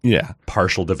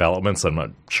partial developments. I'm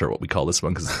not sure what we call this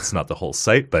one because it's not the whole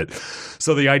site. But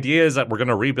so the idea is that we're going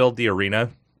to rebuild the arena,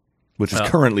 which is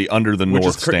currently under the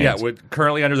north stands.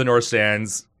 Currently under the north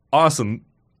stands. Awesome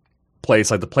place.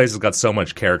 The place has got so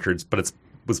much character, but it's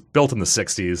was built in the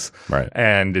 60s, right?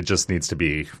 And it just needs to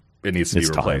be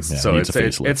replaced. Yeah, so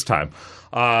it's time.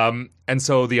 And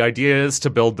so the idea is to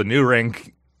build the new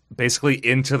rink basically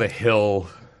into the hill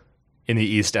in the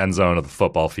east end zone of the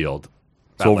football field.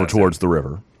 So over towards the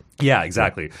river. Yeah,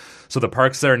 exactly. Yeah. So the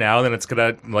park's there now, then it's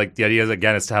going to, like, the idea is,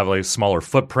 again, is to have a smaller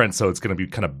footprint, so it's going to be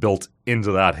kind of built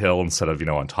into that hill instead of,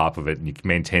 on top of it, and you can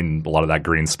maintain a lot of that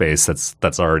green space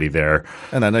that's already there.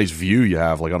 And that nice view you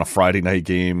have, like, on a Friday night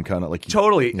game, kind of like...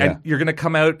 Totally. Yeah. And you're going to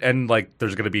come out and, like,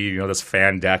 there's going to be, this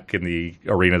fan deck in the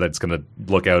arena that's going to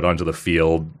look out onto the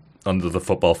field, onto the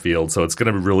football field, so it's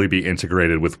going to really be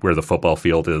integrated with where the football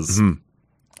field is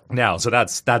now. So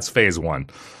that's phase one.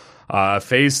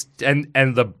 Phase... And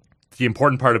the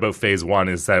important part about phase one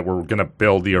is that we're going to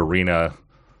build the arena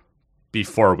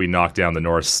before we knock down the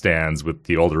north stands with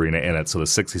the old arena in it. So the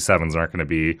 67s aren't going to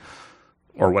be,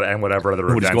 or whatever other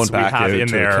events we have in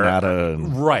there. Canada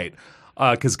right.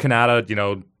 Because Canada,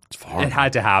 it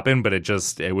had to happen, but it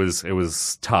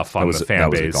was tough on the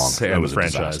fan base and the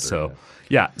franchise. So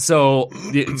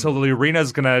the arena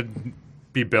is going to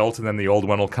be built, and then the old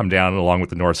one will come down along with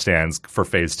the north stands for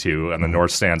phase two, and the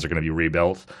north stands are going to be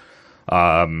rebuilt.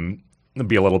 It'll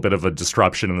be a little bit of a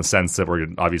disruption in the sense that we're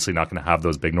obviously not going to have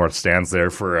those big north stands there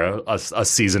for a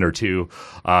season or two.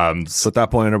 So at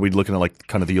that point, are we looking at like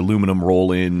kind of the aluminum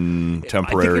roll-in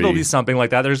temporary? I think it'll be something like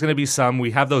that. There's going to be some.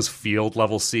 We have those field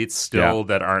level seats still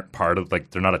that aren't part of,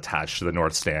 like, they're not attached to the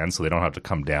north stand, so they don't have to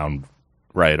come down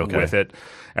with it.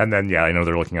 And then I know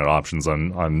they're looking at options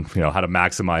on how to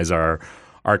maximize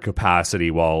our capacity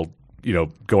while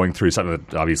going through something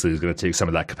that obviously is going to take some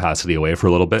of that capacity away for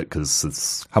a little bit, because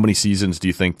it's... How many seasons do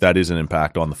you think that is an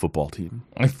impact on the football team?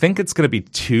 I think it's going to be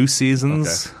 2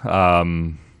 seasons.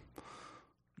 Okay.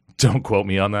 Don't quote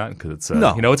me on that, because it's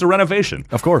it's a renovation,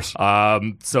 of course.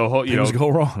 So things go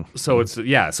wrong. So it's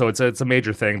a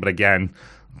major thing. But again,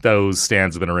 those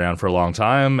stands have been around for a long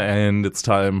time, and it's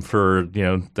time for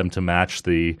them to match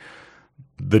the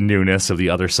newness of the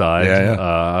other side.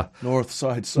 North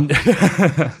side.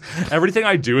 Everything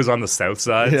I do is on the south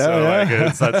side.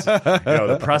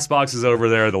 The press box is over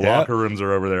there. The locker rooms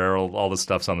are over there. All the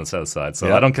stuff's on the south side.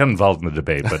 So I don't get involved in the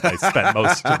debate, but I spent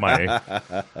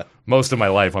most of my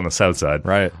life on the south side.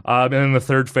 Right. And then the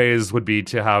third phase would be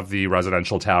to have the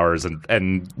residential towers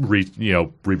and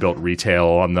rebuilt retail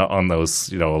on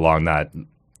those along that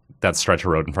stretch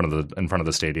of road in front of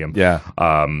the stadium. Yeah.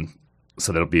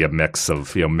 So there'll be a mix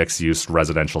of mixed-use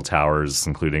residential towers,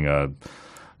 including a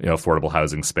affordable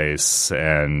housing space,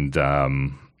 and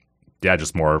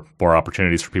just more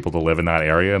opportunities for people to live in that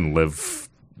area and live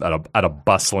at a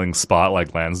bustling spot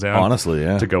like Lansdowne. Honestly,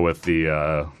 yeah. To go with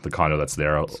the condo that's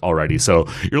there already. So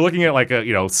you're looking at like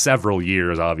several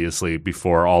years, obviously,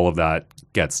 before all of that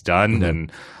gets done.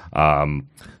 And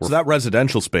so that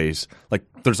residential space, like,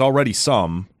 there's already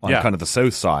some on kind of the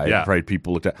south side, right?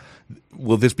 People looked at.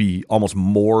 Will this be almost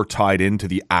more tied into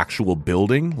the actual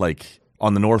building, like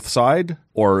on the north side,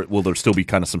 or will there still be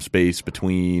kind of some space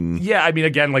between? Yeah, I mean,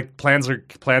 again, like plans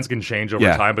can change over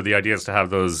time, but the idea is to have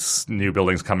those new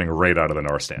buildings coming right out of the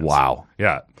north stands. Wow.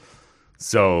 Yeah.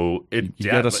 So you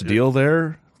get us a deal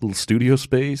there. Little studio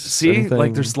space. See, anything?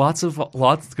 like there's lots going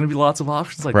to be lots of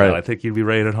options like that. I think you'd be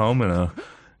right at home in a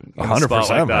 100% spot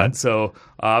like that. So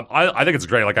I think it's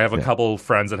great. Like, I have a couple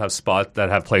friends that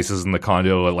have places in the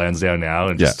condo at Lansdowne now,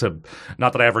 and just to,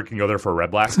 not that I ever can go there for a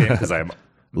Red Blacks game because I'm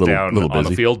down on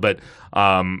the field, but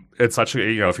it's such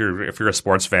a, if you're a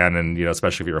sports fan, and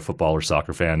especially if you're a football or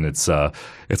soccer fan, it's a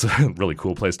really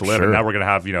cool place to live. Sure. And now we're gonna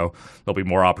have there'll be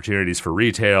more opportunities for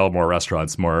retail, more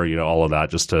restaurants, more all of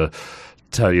that, just to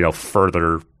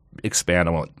further expand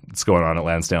on what's going on at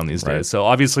Lansdowne these days. So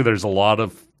obviously there's a lot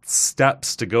of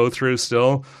steps to go through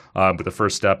still, but the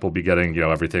first step will be getting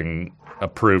everything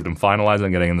approved and finalized,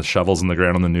 and getting the shovels in the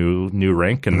ground on the new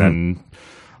rink, and then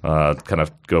kind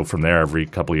of go from there every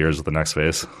couple of years with the next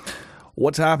phase.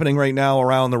 What's happening right now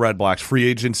around the Red Blacks? Free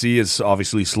agency has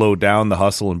obviously slowed down, the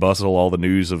hustle and bustle, all the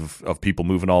news of people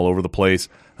moving all over the place.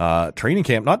 Training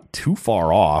camp not too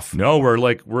far off. No,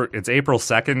 it's April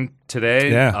 2nd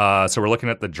today. Yeah. So we're looking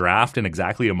at the draft in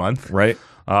exactly a month. Right.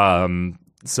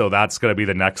 So that's going to be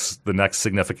the next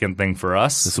significant thing for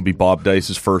us. This will be Bob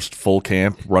Dice's first full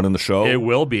camp running the show. It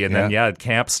will be, and then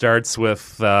camp starts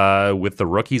with the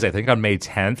rookies, I think, on May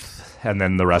 10th, and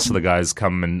then the rest of the guys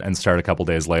come and start a couple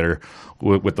days later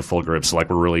with the full group. So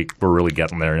we're really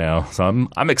getting there now. So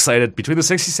I'm excited. Between the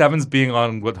 67s being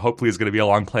on what hopefully is going to be a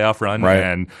long playoff run,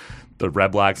 and the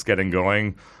Red Blacks getting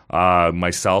going,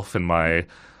 myself and my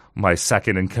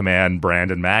second in command,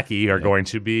 Brandon Mackey, are going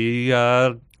to be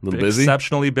little busy?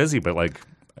 Exceptionally busy, but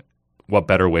what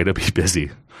better way to be busy?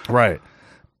 Right.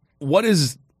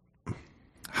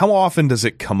 how often does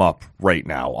it come up right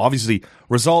now? Obviously,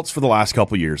 results for the last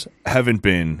couple of years haven't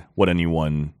been what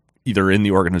anyone either in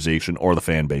the organization or the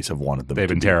fan base have wanted them to be. They've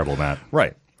been terrible, Matt.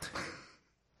 Right.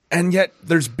 And yet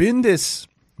there's been this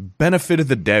benefit of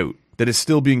the doubt that is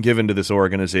still being given to this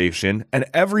organization, and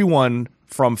everyone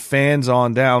from fans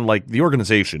on down, like the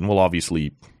organization will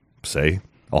obviously say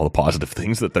all the positive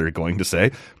things that they're going to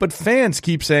say, but fans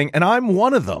keep saying, and I'm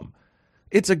one of them,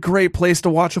 it's a great place to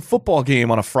watch a football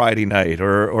game on a Friday night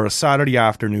or a Saturday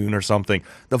afternoon or something.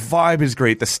 The vibe is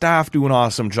great. The staff do an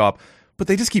awesome job, but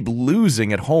they just keep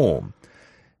losing at home.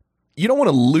 You don't want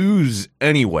to lose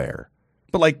anywhere,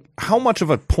 but like, how much of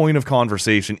a point of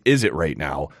conversation is it right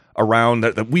now around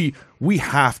that we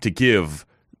have to give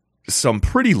some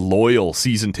pretty loyal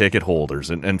season ticket holders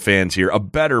and fans here a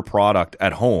better product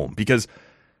at home? Because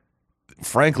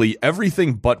frankly,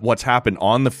 everything but what's happened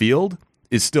on the field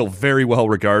is still very well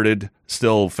regarded,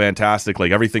 still fantastic.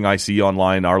 Like everything I see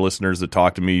online, our listeners that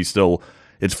talk to me, still,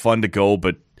 it's fun to go.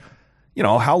 But, you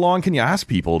know, how long can you ask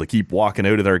people to keep walking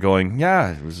out of there going,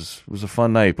 yeah, it was a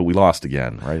fun night, but we lost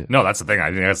again, right? No, that's the thing. I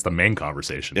think that's the main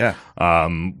conversation. Yeah.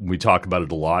 We talk about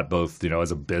it a lot, both, you know,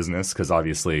 as a business, because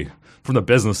obviously from the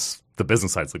business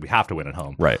side, it's like we have to win at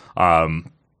home. Right.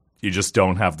 You just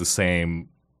don't have the same,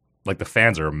 like the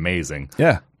fans are amazing.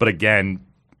 Yeah. But again,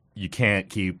 you can't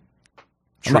keep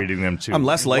treating them to. I'm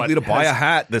less likely to buy a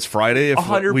hat this Friday if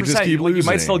 100%. we just keep losing. You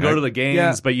might still go right? to the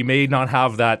games, but you may not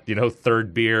have that, you know,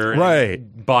 third beer. Right.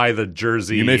 And buy the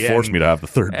jersey. You may force me to have the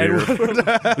third beer.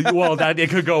 Well, it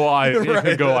could go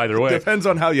either way. Depends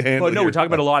on how you handle it. But no, we talk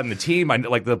about it a lot in the team.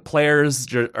 Like the players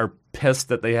are pissed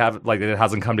that they have, like, it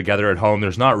hasn't come together at home.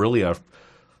 There's not really a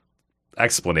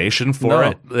explanation for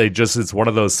it. It's one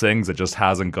of those things that just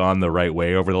hasn't gone the right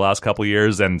way over the last couple of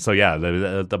years. And so yeah,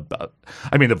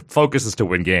 the focus is to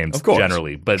win games, of course,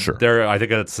 generally, but sure. I think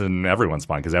that's in everyone's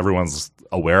mind because everyone's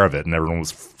aware of it and everyone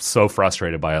was so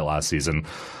frustrated by it last season.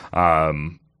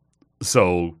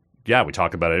 So yeah, we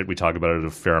talk about it a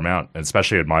fair amount, and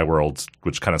especially in my world,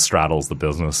 which kind of straddles the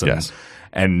business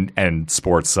and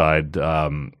sports side.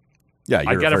 Yeah,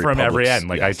 I get it from every end.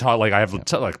 Like yes. I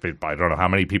don't know how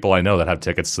many people I know that have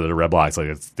tickets to the Red Blacks. Like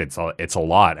it's a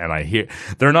lot, and I hear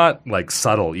they're not like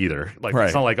subtle either. Like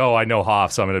It's not like, oh, I know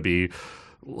Hoff, so I'm going to be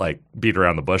like beat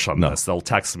around the bush on this. They'll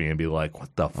text me and be like,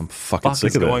 "What the fuck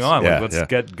is going on? Yeah, like, let's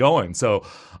get going." So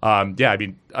I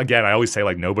mean, again, I always say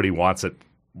like nobody wants it.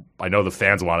 I know the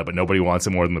fans want it, but nobody wants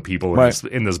it more than the people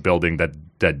in this building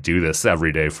that do this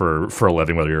every day for a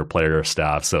living, whether you're a player or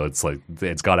staff. So it's like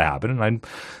it's got to happen. And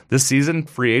this season,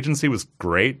 free agency was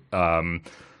great.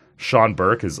 Sean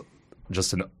Burke is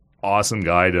just an awesome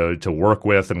guy to work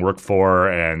with and work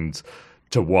for, and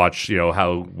to watch. You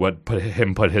know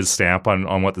put his stamp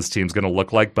on what this team's going to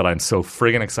look like. But I'm so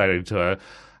friggin' excited to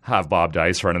have Bob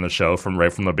Dice running the show from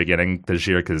the beginning this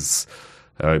year because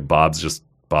Bob's just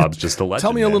a legend.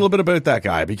 Tell me a little bit about that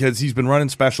guy, because he's been running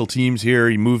special teams here.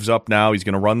 He moves up now. He's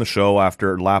going to run the show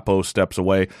after Lapo steps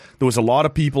away. There was a lot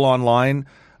of people online,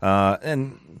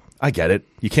 and I get it.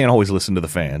 You can't always listen to the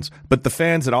fans. But the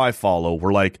fans that I follow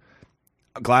were like,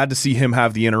 glad to see him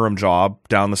have the interim job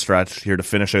down the stretch here to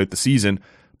finish out the season,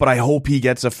 but I hope he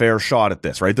gets a fair shot at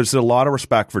this, right? There's a lot of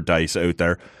respect for Dice out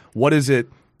there. What is it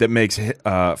that makes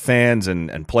fans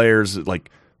and players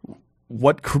like...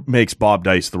 What makes Bob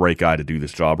Dice the right guy to do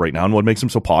this job right now, and what makes him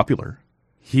so popular?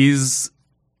 He's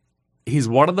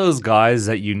one of those guys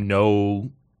that you know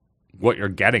what you're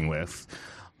getting with.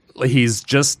 He's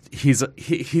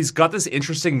got this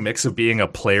interesting mix of being a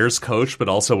player's coach, but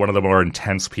also one of the more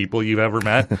intense people you've ever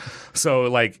met. So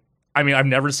like, I mean, I've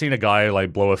never seen a guy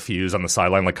like blow a fuse on the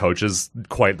sideline like coaches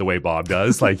quite the way Bob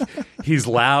does. Like, he's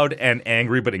loud and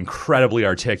angry, but incredibly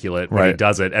articulate when he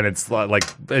does it. And it's like,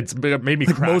 it's made me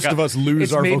crack most up. of us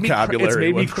lose our vocabulary. It's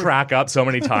made me crack up so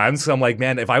many times. So I'm like,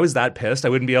 man, if I was that pissed, I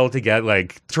wouldn't be able to get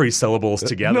like 3 syllables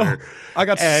together. No, I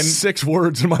got 6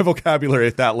 words in my vocabulary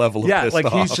at that level. Yeah, like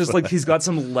he's just like, he's got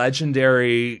some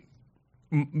legendary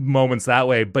moments that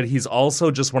way, but he's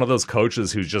also just one of those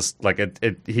coaches who's just like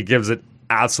he gives it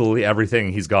absolutely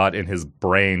everything he's got in his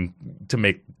brain to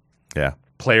make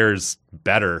players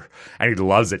better, and he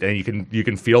loves it, and you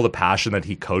can feel the passion that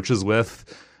he coaches with.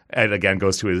 And again,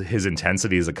 goes to his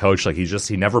intensity as a coach. Like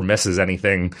he never misses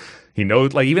anything. He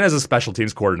knows, like, even as a special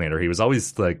teams coordinator, he was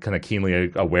always like kind of keenly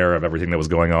aware of everything that was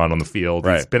going on the field.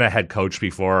 Right. He's been a head coach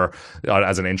before,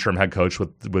 as an interim head coach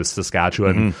with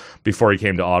Saskatchewan before he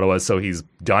came to Ottawa. So he's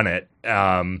done it.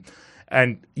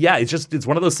 And yeah, it's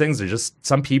one of those things that just,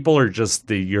 some people are just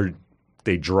you're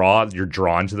drawn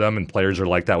to them, and players are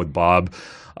like that with Bob.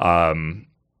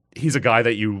 He's a guy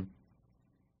that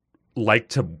like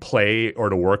to play or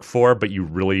to work for, but you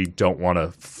really don't want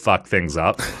to fuck things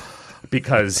up.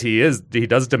 Because he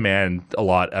does demand a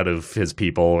lot out of his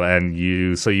people, and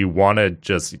you want to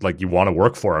just like you want to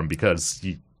work for him because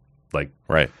he's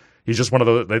just one of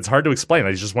those. It's hard to explain.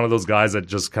 He's just one of those guys that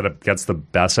just kind of gets the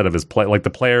best out of his play. Like the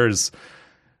players,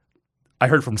 I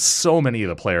heard from so many of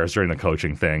the players during the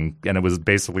coaching thing, and it was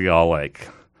basically all like,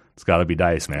 "It's got to be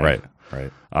Dice, man."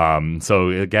 Right. So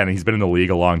again, he's been in the league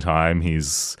a long time.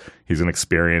 He's an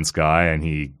experienced guy, and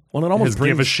his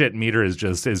give a shit meter is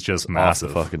just massive.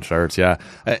 Off the fucking charts, yeah.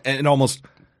 And almost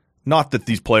not that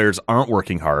these players aren't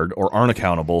working hard or aren't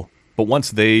accountable, but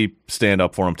once they stand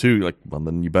up for him too, like, well,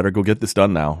 then you better go get this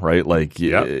done now, right? Like,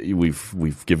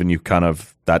 we've given you kind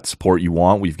of that support you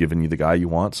want. We've given you the guy you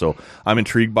want. So I'm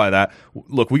intrigued by that.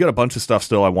 Look, we got a bunch of stuff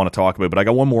still I want to talk about, but I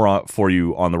got one more for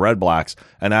you on the Red Blacks,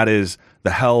 and that is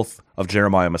the health of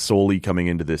Jeremiah Masoli coming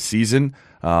into this season.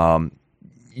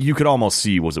 You could almost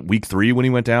see, was it week 3 when he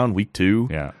went down? Week 2?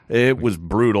 Yeah. It was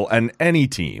brutal. And any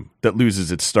team that loses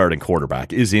its starting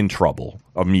quarterback is in trouble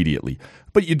immediately.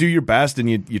 But you do your best and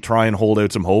you try and hold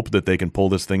out some hope that they can pull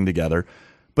this thing together.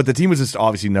 But the team was just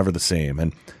obviously never the same.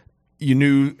 And you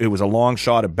knew it was a long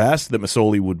shot at best that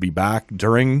Masoli would be back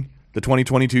during the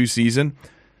 2022 season.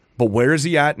 But where is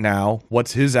he at now?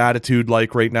 What's his attitude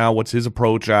like right now? What's his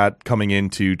approach at coming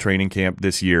into training camp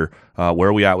this year? Where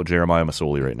are we at with Jeremiah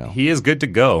Masoli right now? He is good to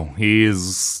go.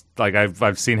 He's like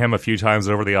I've seen him a few times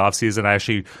over the offseason.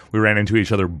 Actually, we ran into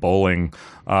each other bowling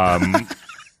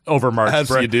over March As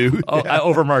break. you do.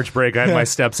 Over March break. I had my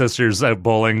stepsisters out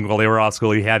bowling while they were off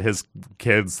school. He had his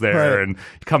kids there, and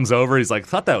he comes over. He's like,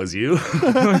 "Thought that was you."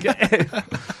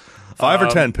 5 or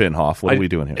 10 pin, Hoff? What are we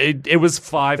doing here? It was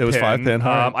 5 pin. It was 5 pin.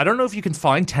 I don't know if you can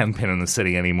find 10 pin in the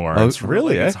city anymore. Oh, it's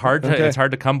really? It's hard to it's hard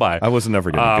to come by. I was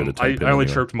never going to get a 10 pin. I only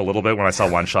chirped him a little bit when I saw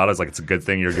one shot. I was like, it's a good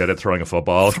thing you're good at throwing a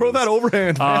football. Throw that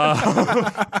overhand.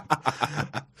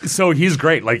 So he's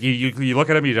great. Like you look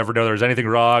at him, you never know there's anything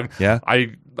wrong. Yeah.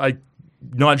 I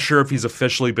not sure if he's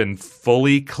officially been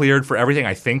fully cleared for everything.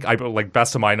 I think,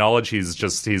 best of my knowledge, he's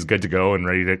good to go and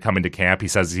ready to come into camp. He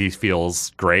says he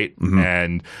feels great,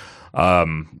 and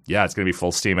it's going to be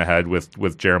full steam ahead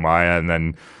with Jeremiah, and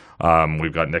then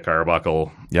we've got Nick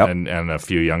Arbuckle and a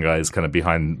few young guys kind of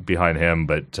behind him.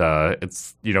 But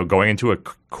it's going into a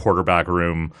quarterback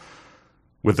room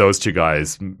with those two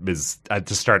guys is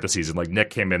to start the season. Like Nick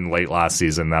came in late last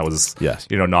season. That was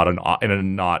not in a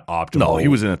not optimal. No, he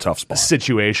was in a tough spot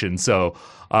situation. So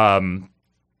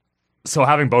so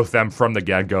having both them from the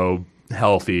get go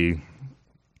healthy,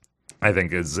 I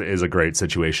think is a great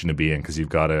situation to be in, because you've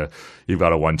got a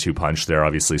 1-2 punch there.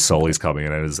 Obviously, Sully's coming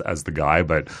in as the guy,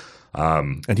 but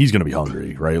and he's going to be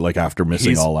hungry, right? Like after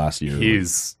missing all last year,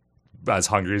 he's as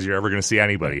hungry as you're ever going to see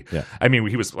anybody. Yeah. I mean,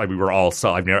 he was like, we were all.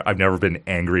 So I've never been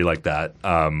angry like that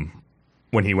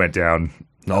when he went down.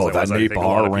 No, that Nate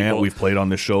Bahar rant we've played on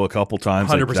this show a couple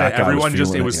times. 100%. Like everyone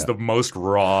it was the most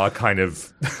raw kind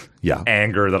of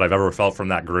anger that I've ever felt from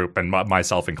that group, and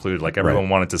myself included. Like everyone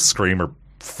wanted to scream or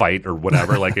fight or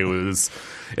whatever. Like it was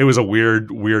a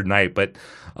weird night. But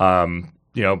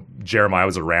Jeremiah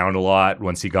was around a lot.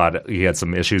 Once he had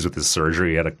some issues with his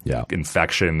surgery. He had an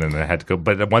infection and had to go.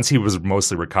 But once he was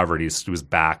mostly recovered, he was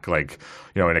back, like,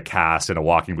 in a cast, in a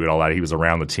walking boot, all that. He was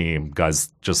around the team.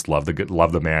 Guys just love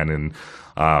the man, and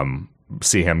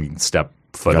see him step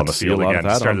foot on the field again.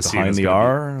 Started to see behind the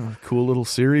R, cool little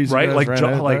series, right? Like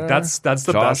that's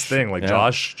the best thing. Like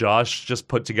Josh just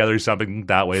put together something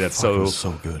that way that's so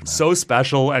good, man. So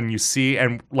special, and you see,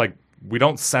 and like we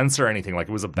don't censor anything. Like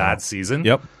it was a bad season.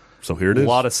 Yep. So here it is. A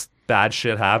lot of bad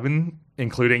shit happened,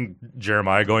 including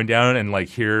Jeremiah going down, and like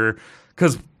here,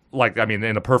 because like I mean,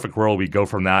 in a perfect world, we go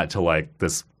from that to like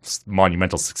this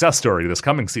monumental success story this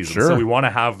coming season. Sure. So we want to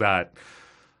have that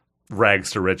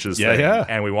rags to riches thing,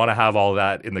 and we want to have all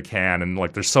that in the can, and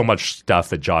like there's so much stuff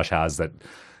that Josh has that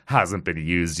hasn't been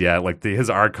used yet, like his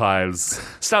archives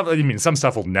stuff. I mean, some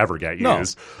stuff will never get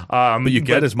used, but you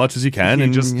get as much as you can.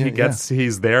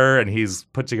 He's there, and he's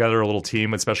put together a little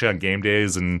team, especially on game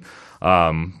days, and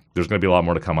there's going to be a lot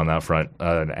more to come on that front.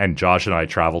 And Josh and I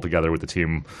travel together with the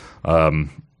team on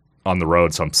the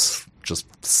road, so I'm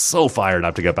just so fired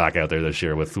up to get back out there this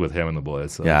year with him and the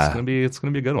boys. So it's gonna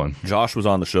be a good one. Josh was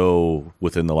on the show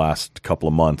within the last couple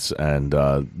of months and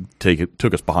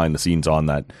took us behind the scenes on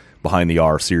that Behind the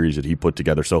R series that he put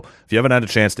together. So if you haven't had a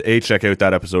chance to check out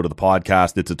that episode of the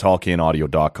podcast, it's at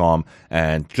talkcanaudio.com,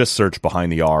 and just search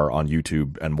Behind the R on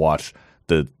YouTube and watch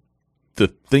the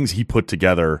things he put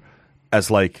together. As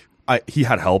like he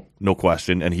had help, no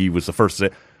question, and he was the first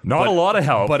to say a lot of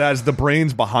help. But as the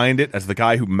brains behind it, as the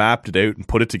guy who mapped it out and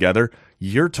put it together,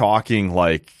 you're talking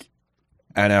like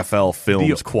NFL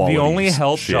films quality. The only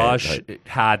help shit, Josh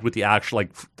had with the actual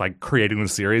like creating the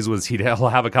series was he'll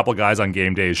have a couple guys on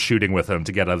game days shooting with him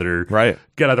to get other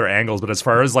angles. But as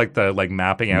far as like the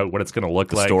mapping out what it's going to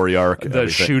look like, story arc, the everything.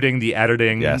 shooting, the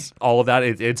editing, all of that,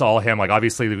 it's all him. Like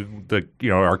obviously the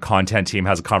our content team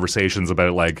has conversations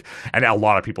about like, and a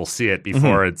lot of people see it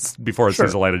before it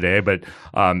sees the light of day. But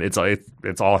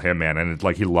it's all him, man, and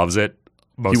he loves it.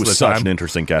 Most he was of the such time. an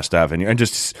interesting guest to have in here, and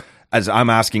just. As I'm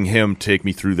asking him to take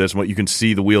me through this, what you can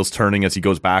see the wheels turning as he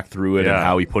goes back through it and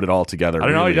how he put it all together. I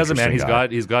don't know how really he does it, man.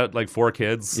 interesting He's got like 4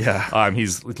 kids. Yeah. He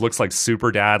looks like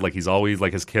super dad. Like he's always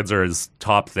like his kids are his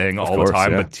top thing all course, the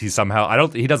time. yeah.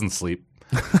 But he doesn't sleep.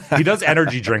 He does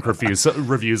energy drink reviews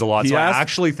a lot. I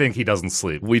actually think he doesn't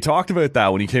sleep. We talked about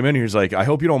that when he came in. He was like, "I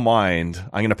hope you don't mind.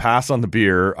 I'm going to pass on the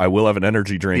beer. I will have an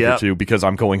energy drink or two because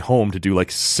I'm going home to do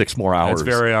like 6 more hours." It's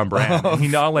very on brand.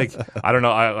 I don't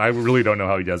know. I really don't know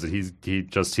how he does it. He's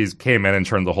came in and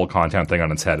turned the whole content thing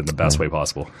on its head in the best way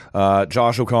possible.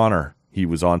 Josh O'Connor, he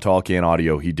was on Tall Can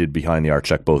Audio. He did Behind the Arc.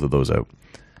 Check both of those out.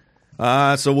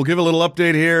 So we'll give a little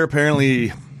update here.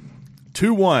 Apparently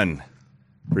 2-1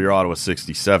 for your Ottawa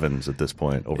 67s at this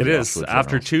point. It is.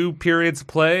 After 2 periods of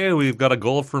play, we've got a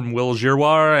goal from Will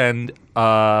Giroir and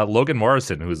Logan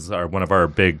Morrison, who's one of our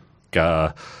big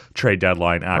trade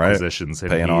deadline acquisitions.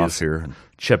 Right. Paying off here.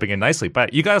 Chipping in nicely.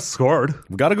 But you guys scored.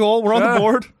 We got a goal. We're on the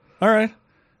board. All right.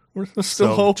 We're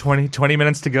still hope. 20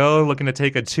 minutes to go, looking to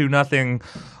take a 2-0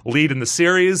 lead in the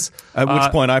series. At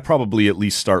which point, I probably at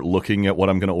least start looking at what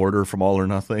I'm going to order from All or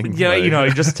Nothing. Yeah,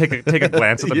 you just take a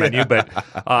glance at the menu. But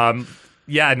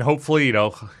and hopefully, you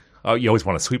always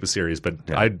want to sweep a series, but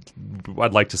I'd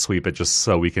like to sweep it just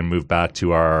so we can move back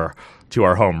to our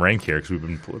home rink here, because we've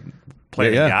been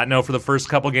playing in Gatineau for the first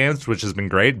couple games, which has been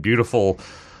great. Beautiful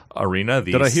arena.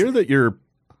 Did I hear that your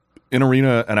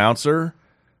in-arena announcer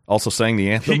also sang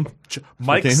the anthem?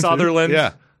 Mike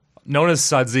Sutherland, known as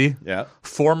Sudsy,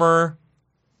 former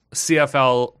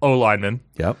CFL O-lineman.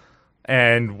 Yep.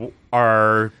 And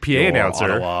our PA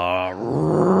announcer,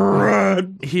 Ottawa.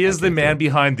 He is the man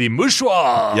behind the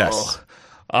mouchoir. Yes.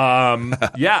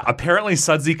 Apparently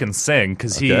Sudsy can sing,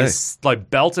 because he's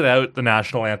belted out the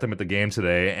national anthem at the game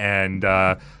today, and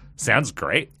sounds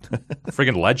great.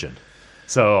 Friggin' legend.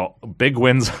 So big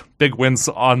wins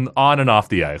on and off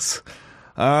the ice.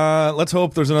 Let's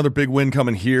hope there's another big win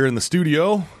coming here in the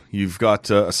studio. You've got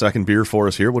a second beer for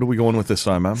us here. What are we going with this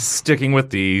time, man? Sticking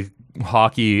with the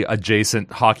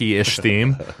hockey-ish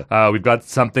theme, we've got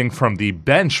something from the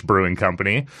Bench Brewing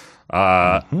Company.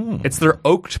 It's their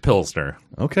Oaked Pilsner.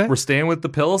 Okay. We're staying with the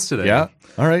Pils today. Yeah.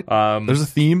 All right. There's a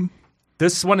theme.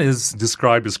 This one is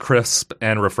described as crisp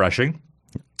and refreshing.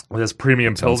 This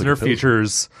premium Pilsner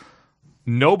features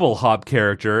noble hop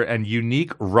character and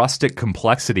unique rustic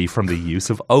complexity from the use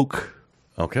of oak.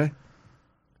 Okay.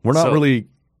 We're not really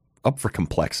up for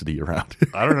complexity around here.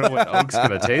 I don't know what oak's going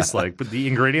to taste like, but the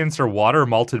ingredients are water,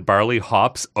 malted barley,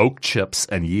 hops, oak chips,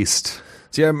 and yeast.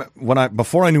 See,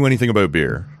 before I knew anything about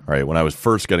beer, right, when I was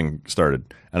first getting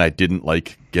started, and I didn't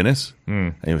like Guinness,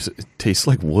 it tastes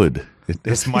like wood.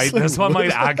 This one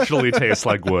might actually taste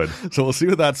like wood. So we'll see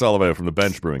what that's all about from the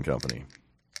Bench Brewing Company.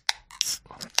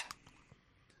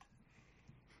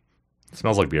 It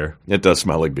smells like beer. It does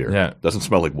smell like beer. Yeah. It doesn't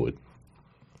smell like wood.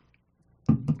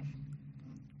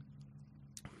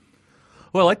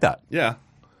 Well, I like that. Yeah.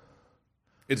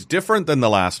 It's different than the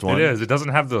last one. It is. It doesn't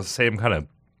have the same kind of...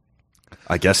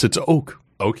 I guess it's oak.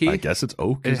 Oaky? I guess it's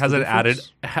oak. It has an added...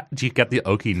 Do you get the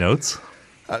oaky notes?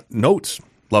 Notes.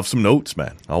 Love some notes,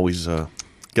 man. Always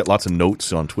get lots of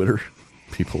notes on Twitter.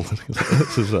 People.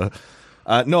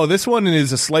 No, this one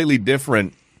is a slightly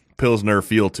different Pilsner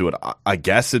feel to it. I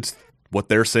guess it's what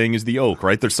they're saying is the oak,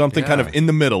 right? There's something kind of in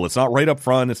the middle. It's not right up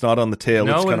front. It's not on the tail.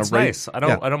 No, it's kind it's of right. Nice. I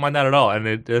don't mind that at all.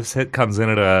 And this hit comes in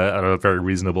at a very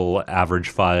reasonable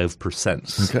average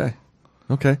 5%.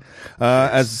 Okay.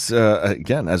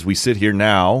 As we sit here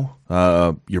now,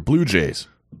 your Blue Jays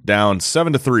down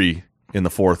 7-3 in the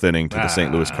 4th inning to the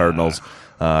St. Louis Cardinals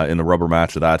in the rubber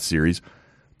match of that series.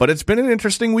 But it's been an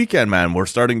interesting weekend, man. We're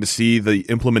starting to see the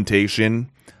implementation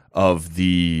of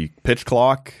the pitch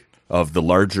clock, of the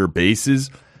larger bases.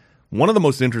 One of the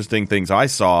most interesting things I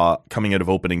saw coming out of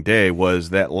opening day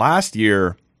was that last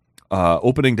year,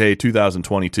 opening day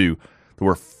 2022, there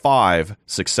were 5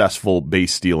 successful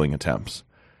base stealing attempts.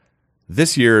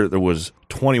 This year, there was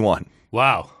 21.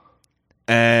 Wow.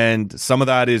 And some of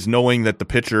that is knowing that the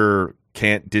pitcher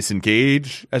can't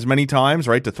disengage as many times,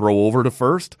 right, to throw over to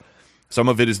first. Some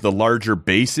of it is the larger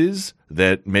bases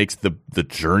that makes the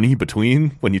journey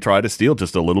between when you try to steal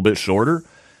just a little bit shorter.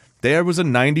 There was a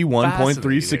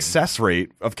 91.3 success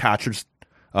rate of catchers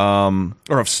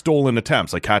or of stolen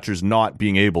attempts, like catchers not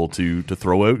being able to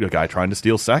throw out a guy trying to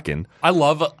steal second. I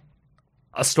love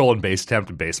a stolen base attempt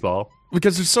in baseball.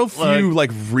 Because there's so few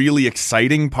like really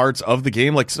exciting parts of the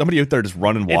game. Like somebody out there just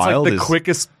running wild. It's like the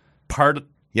quickest part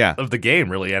of the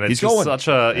game, really. And it's just such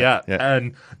a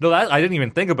And no, I didn't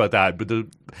even think about that. But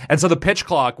so the pitch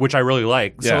clock, which I really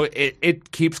like, so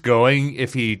it keeps going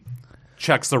if he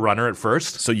checks the runner at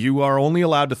first. So you are only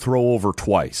allowed to throw over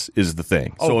twice is the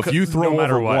thing. So if you throw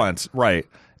over once, right,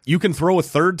 you can throw a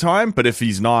third time, but if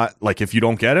he's not, like if you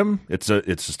don't get him, it's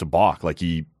just a balk. Like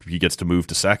he gets to move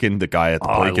to second, the guy at the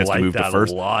plate gets to move to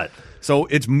first. A lot. So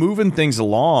it's moving things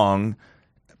along,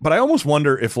 but I almost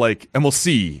wonder if and we'll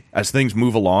see as things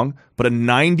move along, but a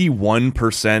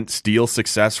 91% steal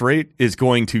success rate is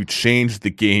going to change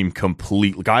the game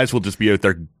completely. Guys will just be out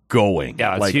there going.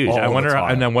 Yeah, it's huge. I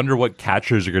wonder what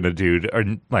catchers are going to do. Or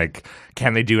like,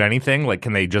 can they do anything? Like,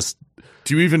 can they just?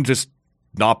 Do you even just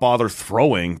not bother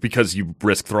throwing because you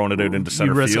risk throwing it out into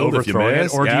center field if you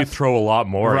miss? Or do you throw a lot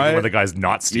more when the guy's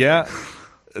not stealing? Yeah.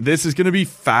 This is going to be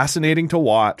fascinating to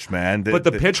watch, man. But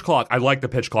the pitch clock, I like the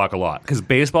pitch clock a lot because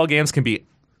baseball games can be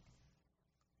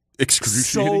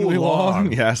excruciatingly so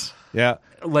long. Yes. Yeah.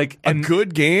 Like a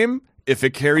good game, if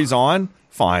it carries on,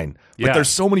 fine. But there's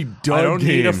so many games. I don't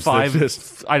need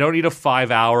a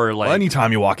 5 hour Well,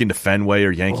 anytime you walk into Fenway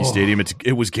or Yankee Stadium,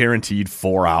 it was guaranteed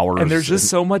 4 hours. And there's just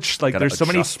so much there's so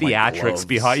many theatrics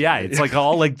behind. Yeah, it's like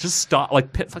all like just stop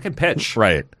fucking pitch.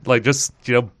 Right. Like just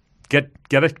get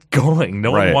it going.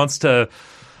 No one wants to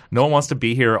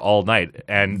be here all night.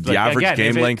 And the average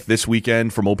game length this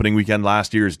weekend from opening weekend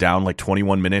last year is down like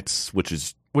 21 minutes, which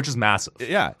is massive.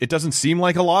 Yeah, it doesn't seem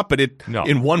like a lot, but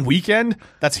in one weekend,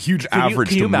 that's a huge average.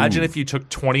 Can you imagine if you took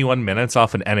 21 minutes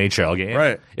off an NHL game?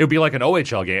 Right, it would be like an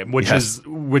OHL game, which is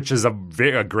a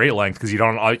great length because you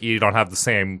don't have the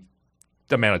same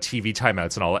amount of TV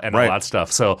timeouts and all that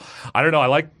stuff. So I don't know.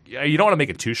 You don't want to make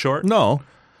it too short. No.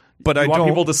 But I want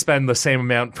people to spend the same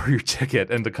amount for your ticket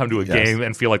and to come to a game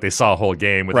and feel like they saw a whole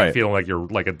game without feeling like you're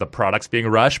like the product's being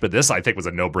rushed. But this, I think, was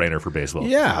a no-brainer for baseball.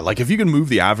 Yeah, like if you can move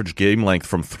the average game length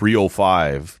from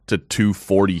 3:05 to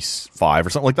 2:45 or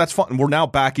something, like that's fun. We're now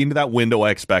back into that window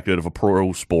I expected of a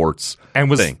pro sports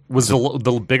thing. Was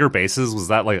the bigger bases? Was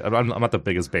that like I'm not the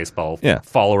biggest baseball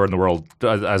follower in the world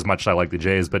as much as I like the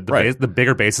Jays, but the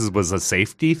bigger bases was a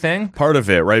safety thing. Part of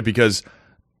it, right? Because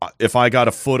if I got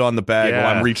a foot on the bag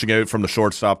while I'm reaching out from the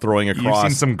shortstop throwing across.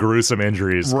 You've seen some gruesome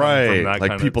injuries. Right.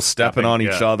 Like people stepping on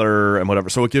each other and whatever.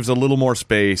 So it gives a little more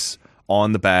space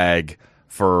on the bag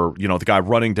for, the guy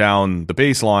running down the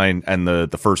baseline and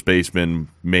the first baseman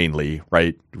mainly,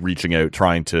 right, reaching out,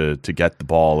 trying to get the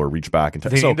ball or reach back. And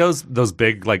need those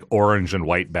big, like, orange and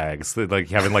white bags, like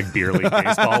having, like, beer league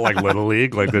baseball, like Little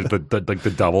League, like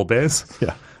the double base.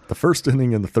 Yeah. The first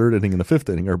inning and the third inning and the fifth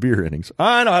inning are beer innings.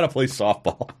 I know how to play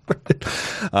softball.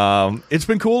 It's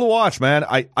been cool to watch, man.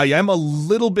 I am a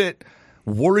little bit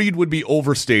worried would be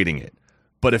overstating it.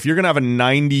 But if you're going to have a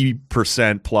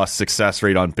 90% plus success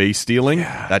rate on base stealing,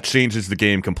 that changes the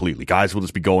game completely. Guys will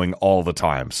just be going all the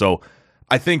time. So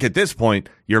I think at this point,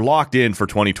 you're locked in for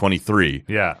 2023.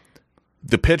 Yeah.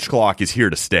 The pitch clock is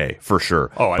here to stay for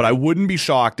sure. But I wouldn't be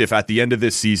shocked if at the end of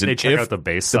this season, they check out the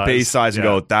base size and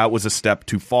go, that was a step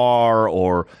too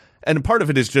far, and part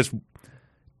of it is just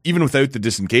even without the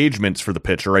disengagements for the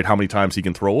pitcher, right? How many times he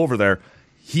can throw over there.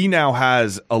 He now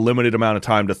has a limited amount of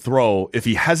time to throw. If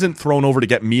he hasn't thrown over to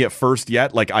get me at first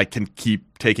yet, like I can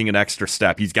keep taking an extra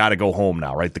step. He's got to go home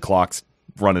now, right? The clock's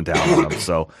running down on him.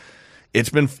 So it's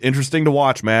been interesting to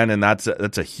watch, man, and that's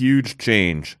a huge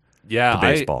change to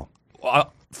baseball.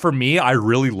 For me, I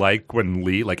really like when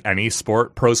any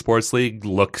pro sports league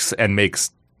looks and makes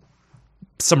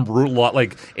some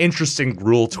interesting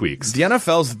rule tweaks. The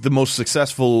NFL's the most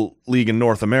successful league in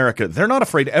North America. They're not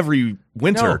afraid every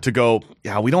winter to go,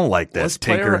 we don't like this. Let's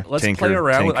play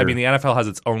around. I mean, the NFL has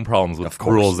its own problems with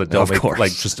rules that don't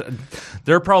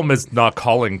their problem is not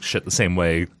calling shit the same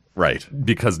way, right?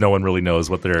 Because no one really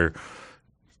knows what they're.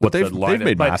 They've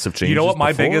made massive changes. You know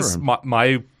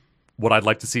what? What I'd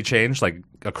like to see change, like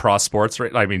across sports,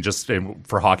 right? I mean, just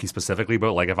for hockey specifically,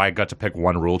 but like if I got to pick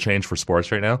one rule change for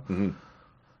sports right now,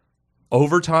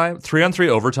 overtime, 3-on-3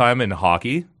 overtime in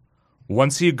hockey.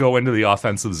 Once you go into the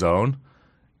offensive zone,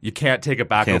 you can't take it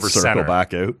back over center. Circle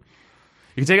back out.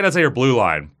 You can take it outside your blue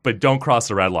line, but don't cross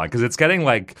the red line because it's getting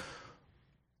like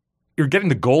you're getting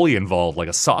the goalie involved, like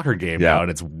a soccer game now, and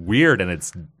it's weird. And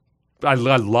it's I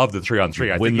love the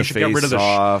 3-on-3. I think you should get rid of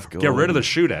the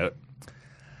shootout.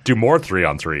 Do more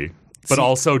 3-on-3, but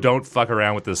also don't fuck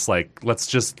around with this. Like, let's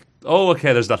just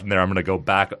okay, there's nothing there. I'm going to go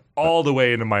back all the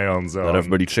way into my own zone. Let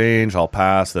everybody change. I'll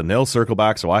pass. Then they'll circle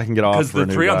back so I can get off. Because the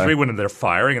 3-on-3 when they're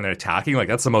firing and they're attacking, like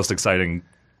that's the most exciting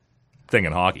thing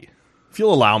in hockey. If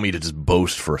you'll allow me to just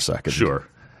boast for a second. Sure.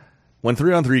 When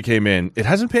 3-on-3 came in, it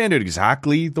hasn't panned out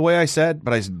exactly the way I said,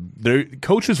 but the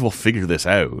coaches will figure this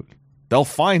out. They'll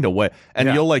find a way.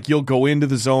 And you'll go into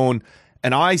the zone,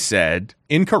 and I said,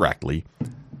 incorrectly,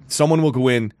 someone will go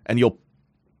in and you'll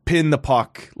pin the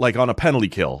puck like on a penalty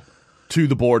kill to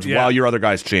the boards while your other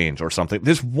guys change or something.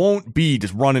 This won't be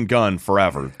just run and gun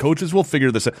forever. Coaches will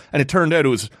figure this out. And it turned out it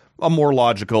was a more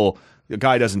logical. The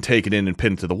guy doesn't take it in and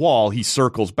pin it to the wall. He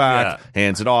circles back,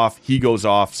 hands it off. He goes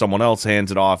off. Someone else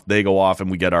hands it off. They go off, and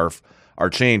we get our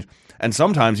change. And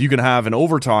sometimes you can have an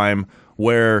overtime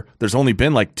where there's only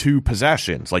been like 2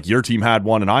 possessions. Like your team had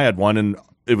one and I had one, and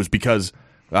it was because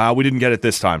we didn't get it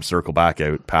this time. Circle back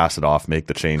out, pass it off, make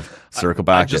the change, circle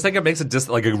back. I just think it makes it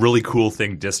like a really cool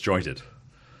thing disjointed.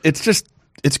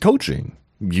 It's coaching.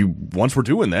 Once we're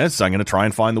doing this, I'm going to try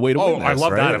and find the way to win this. I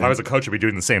love right? that. If I was a coach, I'd be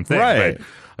doing the same thing. Right. But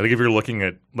I think if you're looking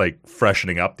at like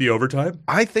freshening up the overtime,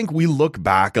 I think we look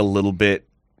back a little bit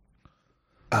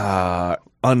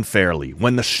unfairly.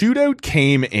 When the shootout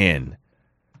came in,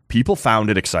 people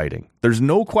found it exciting. There's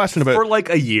no question about it. For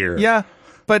like a year. Yeah,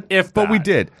 but we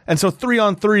did. And so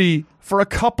 3-on-3 for a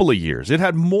couple of years. It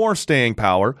had more staying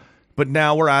power, but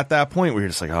now we're at that point where you're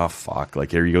just like, oh fuck,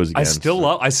 like here he goes again.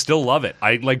 I still love it.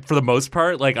 I like for the most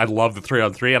part, like I love the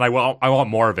 3-on-3 and I want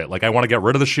more of it. Like I want to get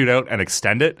rid of the shootout and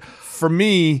extend it. For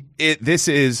me, this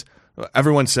is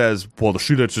everyone says, well, the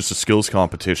shootout's just a skills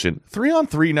competition.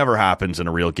 3-on-3 never happens in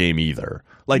a real game either.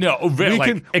 Like no, we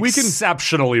can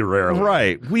exceptionally rarely.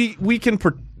 Right. We can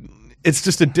it's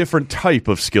just a different type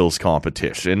of skills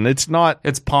competition. It's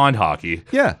pond hockey.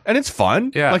 Yeah, and it's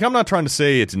fun. Yeah. Like I'm not trying to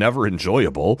say it's never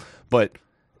enjoyable, but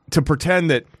to pretend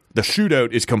that the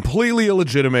shootout is completely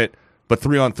illegitimate, but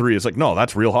 3-on-3 is like, no,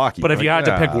 that's real hockey. But if you had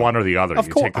to pick one or the other, you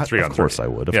take the 3-on-3. Of course I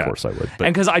would. Of course I would. But,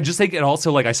 and because I just think it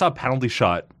also, like, I saw a penalty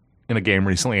shot in a game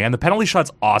recently, and the penalty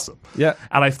shot's awesome. Yeah.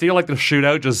 And I feel like the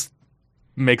shootout just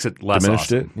makes it less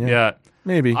diminished awesome. It? Yeah.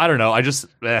 Maybe. I don't know. I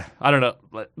don't know.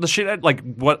 The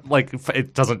shootout,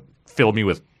 it doesn't fill me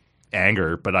with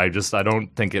anger, but I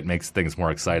don't think it makes things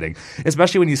more exciting,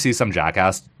 especially when you see some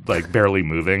jackass like barely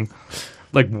moving,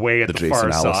 like way at the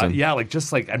far side. Yeah, like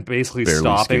just like and basically barely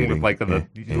stopping skating. With like the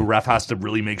ref has to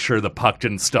really make sure the puck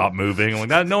didn't stop moving. Like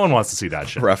that, no one wants to see that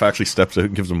shit. The ref actually steps out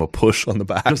and gives him a push on the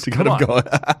back to get him going.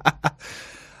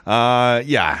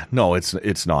 No,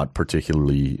 it's not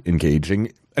particularly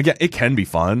engaging. Again, it can be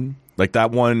fun. Like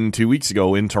that one 2 weeks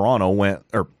ago in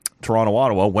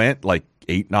Toronto-Ottawa went like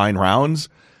 8-9 rounds.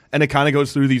 And it kind of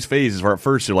goes through these phases where at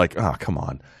first you're like, oh, come on.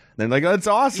 And then like, that's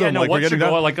awesome. Yeah, no, like, once you're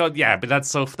going like, oh, yeah, but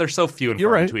that's there's so few and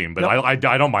far between. But I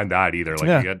don't mind that either.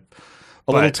 Like, you get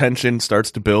a little tension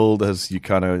starts to build as you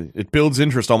it builds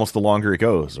interest almost the longer it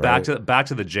goes. Right? Back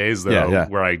to the Jays though,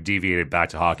 where I deviated back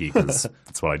to hockey because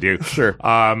that's what I do. Sure. What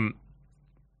are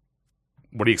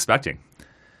you expecting?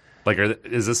 Like,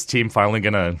 is this team finally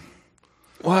gonna?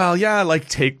 Well, yeah, like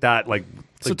take that. Like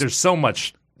there's so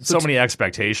many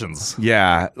expectations.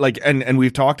 Yeah, like and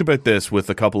we've talked about this with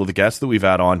a couple of the guests that we've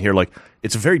had on here. Like,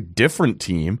 it's a very different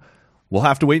team. We'll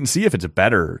have to wait and see if it's a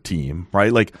better team,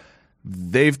 right? Like,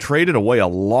 they've traded away a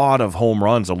lot of home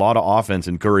runs, a lot of offense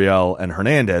in Gurriel and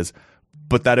Hernandez,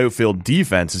 but that outfield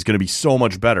defense is going to be so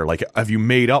much better. Like, have you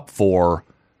made up for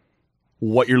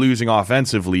what you're losing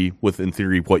offensively with, in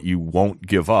theory, what you won't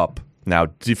give up now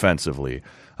defensively?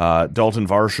 Dalton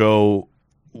Varsho,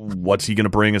 what's he going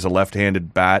to bring as a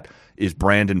left-handed bat? Is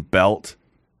Brandon Belt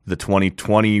the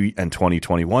 2020 and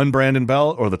 2021 Brandon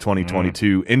Belt or the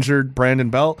 2022 injured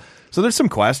Brandon Belt? So there's some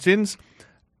questions.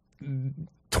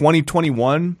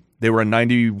 2021, they were a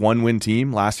 91-win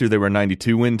team. Last year, they were a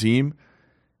 92-win team.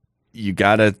 You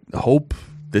got to hope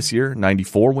this year,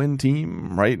 94-win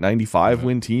team, right?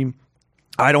 95-win team.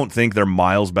 I don't think they're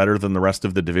miles better than the rest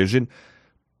of the division.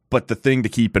 But the thing to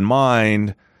keep in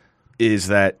mind is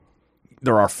that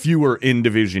there are fewer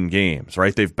in-division games,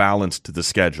 right? They've balanced the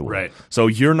schedule. Right. So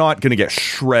you're not going to get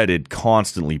shredded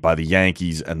constantly by the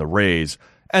Yankees and the Rays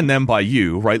and then by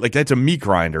you, right? Like, that's a meat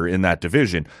grinder in that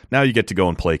division. Now you get to go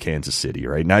and play Kansas City,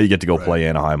 right? Now you get to go play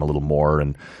Anaheim a little more.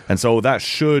 And so that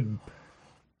should,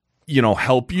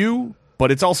 help you,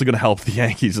 but it's also going to help the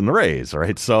Yankees and the Rays,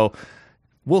 right? So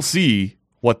we'll see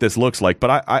what this looks like.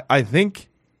 But I think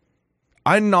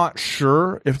I'm not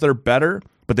sure if they're better,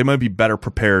 but they might be better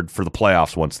prepared for the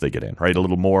playoffs once they get in, right? A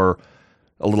little more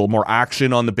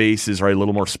action on the bases, right? A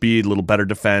little more speed, a little better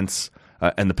defense,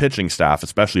 and the pitching staff,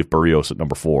 especially if Barrios at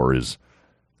number 4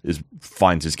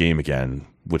 finds his game again,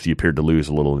 which he appeared to lose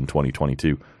a little in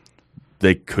 2022.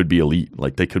 they could be elite.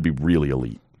 Like, they could be really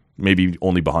elite. Maybe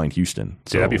only behind Houston.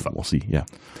 So that'd be fun. We'll see. Yeah.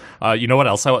 You know what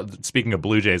else? Speaking of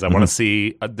Blue Jays, I want to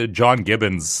see the John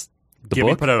Gibbons.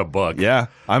 book? Put out a book. Yeah,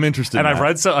 I'm interested. And in I've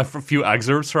read a few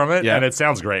excerpts from it, and it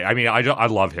sounds great. I mean, I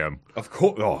love him. Of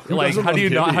course. Oh, like, how do you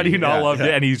not love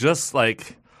it? And he's just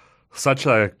like such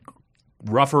a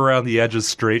rough around the edges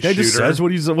straight shooter. He just says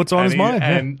what's on his mind.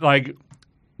 And like,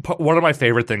 one of my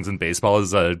favorite things in baseball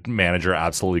is a manager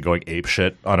absolutely going ape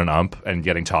shit on an ump and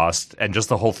getting tossed, and just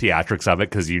the whole theatrics of it,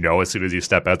 because as soon as you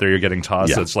step out there, you're getting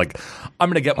tossed. Yeah. So it's like, I'm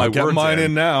going to get my words mine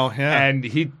in now. Yeah. And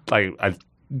he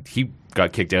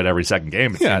got kicked out every second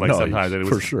game. It seemed like sometimes it was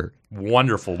for sure.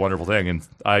 Wonderful, wonderful thing. And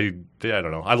I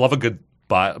don't know. I love a good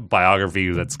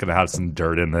biography that's going to have some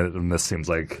dirt in it, and this seems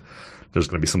like there's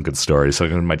going to be some good stories. So I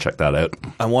might check that out.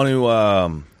 I want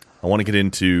to get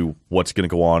into what's going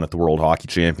to go on at the World Hockey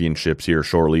Championships here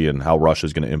shortly and how Russia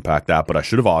is going to impact that. But I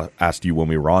should have asked you when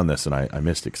we were on this, and I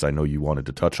missed it because I know you wanted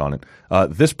to touch on it.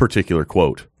 This particular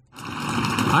quote.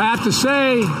 I have to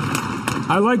say,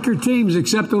 I like your teams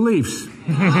except the Leafs.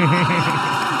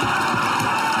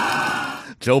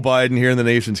 Joe Biden here in the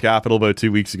nation's capital about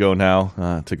 2 weeks ago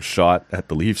now took a shot at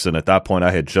the Leafs, and at that point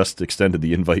I had just extended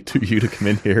the invite to you to come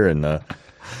in here, and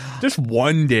just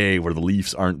one day where the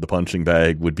Leafs aren't the punching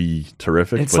bag would be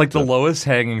terrific. It's like the lowest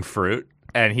hanging fruit,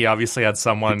 and he obviously had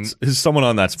someone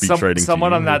on that speech writing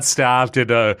someone team. on that staff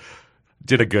did a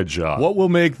good job. What will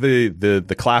make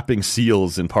the clapping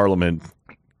seals in Parliament?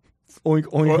 Oink,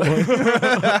 oink,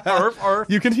 oink. Arf, arf.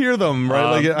 You can hear them,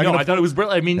 right? I thought it was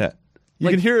brilliant. I mean, you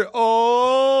can hear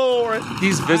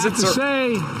these visits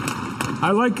say, I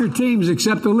like your teams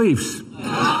except the Leafs.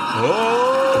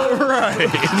 Oh, right.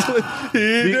 He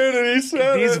did it. He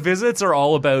said these it. visits are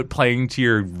all about playing to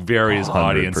your various 100%.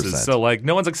 audiences. So, like,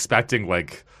 no one's expecting,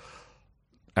 like,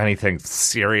 anything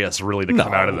serious really to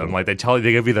come out of them. Like, they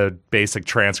give you the basic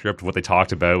transcript of what they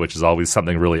talked about, which is always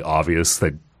something really obvious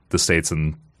that the States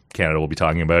and Canada will be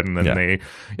talking about. And then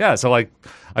so, like,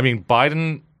 I mean,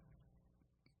 Biden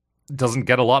doesn't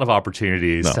get a lot of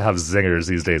opportunities to have zingers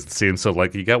these days, it seems. So,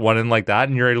 like, you get one in like that,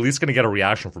 and you're at least going to get a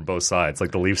reaction from both sides.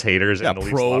 Like, the Leafs haters and the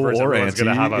Leafs lovers, everyone's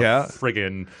going to have a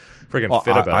friggin' fit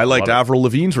about it. I liked Avril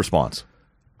Lavigne's response.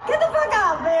 Get the fuck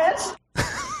out, bitch!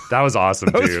 That was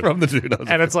awesome, That was dude. from the dude.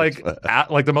 And it's like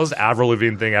the most Avril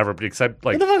Lavigne thing ever, except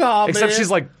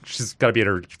she's got to be in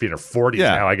her 40s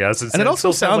now, I guess. And it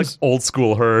also sounds like old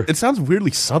school her. It sounds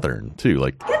weirdly Southern too.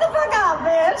 Like, Get the fuck out,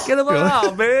 bitch! Get the fuck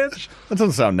out, bitch! that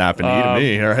doesn't sound napping to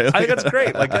me. Right? I think that's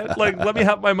great. Like, let me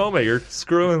have my moment. You're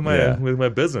screwing with my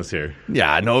business here.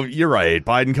 Yeah, no, you're right.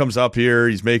 Biden comes up here,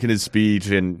 he's making his speech,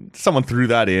 and someone threw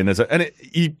that in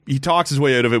he talks his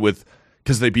way out of it with.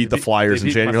 Because they beat the Flyers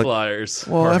in January. Flyers.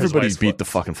 Well, everybody's beat the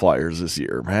fucking Flyers this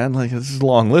year, man. Like, this is a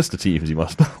long list of teams you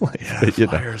must know. Like,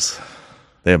 Flyers.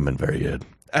 They haven't been very good.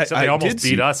 So they almost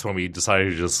beat us when we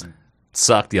decided to just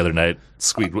suck the other night.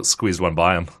 Squeezed one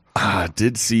by them. I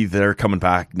did see they're coming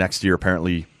back next year,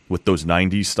 apparently, with those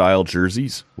 90s style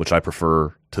jerseys, which I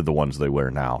prefer to the ones they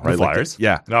wear now. Right? The Flyers?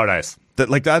 Yeah. Oh, nice.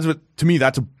 That's to me,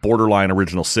 that's a borderline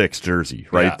Original Six jersey,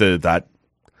 right? Yeah.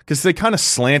 Because they kind of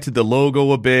slanted the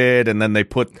logo a bit, and then they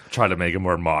try to make it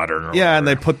more modern. And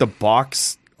they put the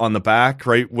box on the back,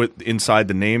 right, with inside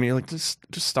the name. And you're like, just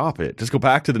stop it. Just go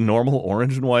back to the normal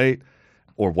orange and white,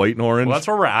 or white and orange. Well, that's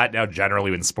where we're at now.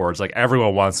 Generally in sports, like,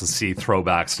 everyone wants to see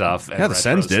throwback stuff. And the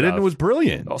Sens did it, and it was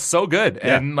brilliant. Oh, so good.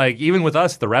 Yeah. And like, even with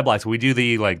us, the Red Blacks, we do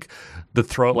the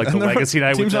legacy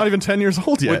night. Team's not even 10 years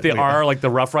old yet. With the R, like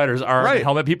the Rough Riders R right.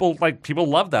 helmet. People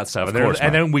love that stuff. Of course,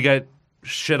 and then we get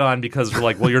shit on because we're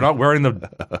like, well, you're not wearing the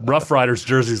Rough Riders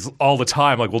jerseys all the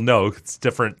time. Like, well, no, it's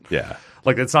different. Yeah.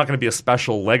 Like, it's not going to be a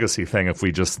special legacy thing if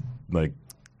we just, like,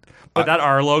 but that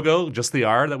R logo, just the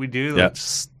R that we do,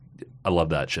 I love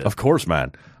that shit. Of course,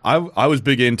 man. I was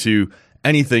big into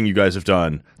anything you guys have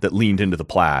done that leaned into the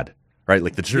plaid. Right,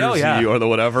 like the jersey or the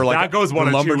whatever. Like, that goes one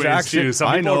of two ways too.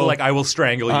 Some people are like, "I will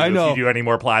strangle you if you do any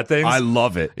more plaid things." I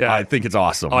love it. Yeah. I think it's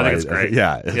awesome. I think it's great.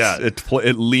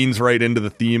 It leans right into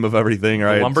the theme of everything.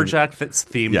 Right, the lumberjack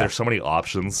theme. There's so many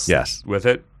options. With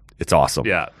it, it's awesome.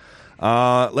 Yeah.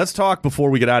 Let's talk before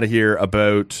we get out of here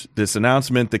about this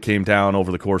announcement that came down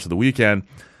over the course of the weekend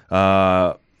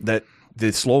that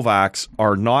the Slovaks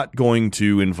are not going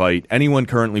to invite anyone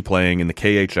currently playing in the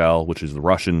KHL, which is the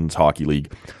Russians hockey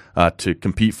league, to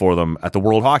compete for them at the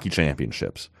World Hockey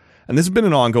Championships. And this has been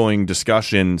an ongoing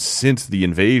discussion since the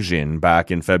invasion back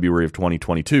in February of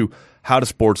 2022. How do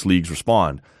sports leagues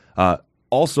respond?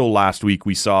 Also, last week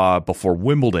we saw before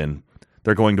Wimbledon,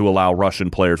 they're going to allow Russian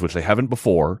players, which they haven't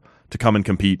before, to come and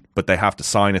compete, but they have to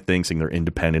sign a thing saying they're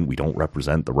independent. We don't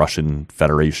represent the Russian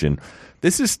Federation.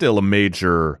 This is still a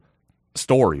major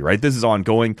story, right? This is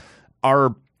ongoing.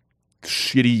 Our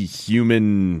shitty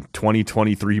human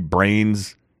 2023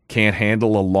 brains can't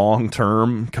handle a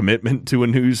long-term commitment to a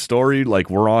news story. Like,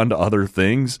 we're on to other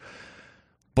things,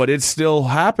 but it's still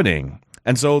happening.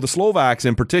 And so the Slovaks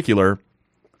in particular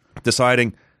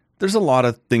deciding there's a lot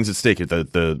of things at stake.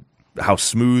 The how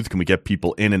smooth can we get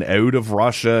people in and out of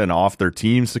Russia and off their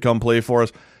teams to come play for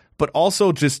us, but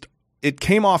also just it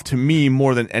came off to me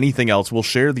more than anything else. We'll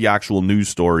share the actual news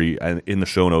story in the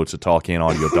show notes at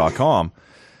talkcanaudio.com.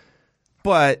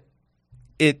 But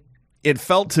it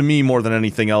felt to me more than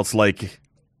anything else like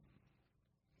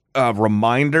a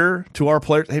reminder to our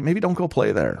players, hey, maybe don't go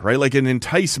play there, right? Like an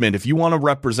enticement. If you want to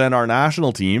represent our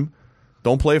national team,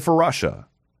 don't play for Russia.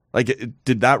 Like,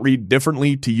 did that read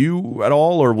differently to you at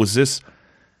all? Or was this,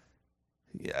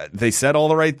 they said all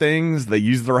the right things, they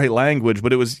used the right language,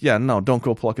 but it was, don't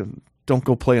go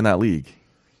play in that league.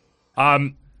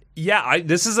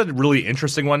 This is a really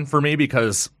interesting one for me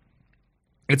because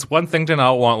it's one thing to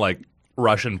not want like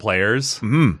Russian players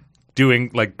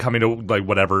doing like coming to like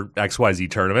whatever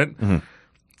XYZ tournament. Mm-hmm.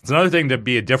 It's another thing to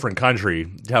be a different country,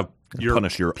 to have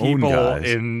punish your people own guys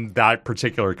in that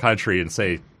particular country and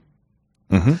say,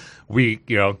 mm-hmm.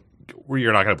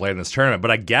 You're not going to play in this tournament.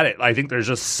 But I get it. I think there's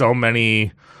just so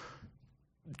many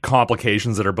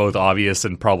complications that are both obvious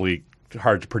and probably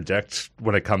hard to predict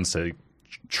when it comes to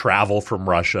travel from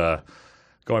Russia,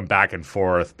 going back and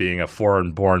forth, being a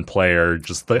foreign-born player,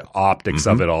 just the optics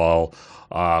of it all.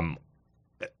 I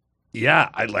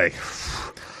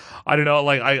don't know.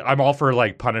 Like, I'm all for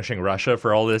like punishing Russia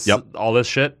for all this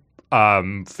shit.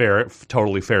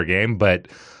 Totally fair game, but.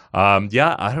 I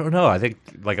don't know. I think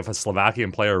like if a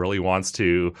Slovakian player really wants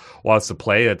to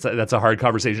play, that's a hard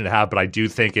conversation to have. But I do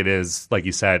think it is, like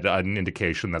you said, an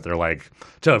indication that they're like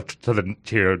to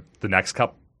the next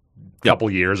couple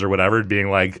years or whatever, being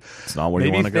like, it's not where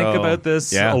you want to go. Maybe think about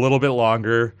this a little bit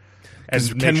longer,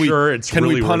 and can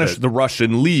we punish the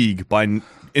Russian league by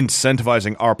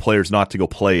incentivizing our players not to go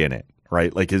play in it?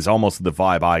 Right, like is almost the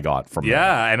vibe I got from them.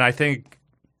 And I think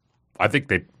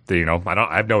they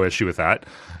I have no issue with that.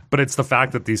 But it's the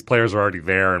fact that these players are already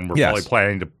there and we're probably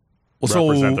planning to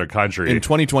represent their country. In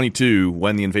 2022,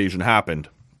 when the invasion happened,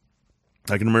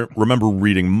 I can remember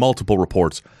reading multiple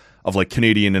reports of like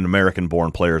Canadian and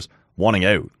American-born players wanting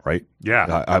out. Right?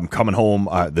 Yeah, I'm coming home.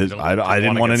 I didn't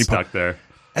want any stuck there.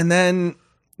 And then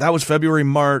that was February,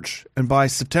 March, and by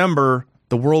September,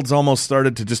 the world's almost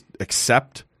started to just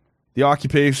accept the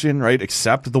occupation, right?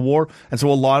 Accept the war, and so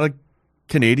a lot of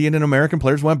Canadian and American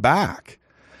players went back.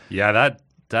 Yeah, that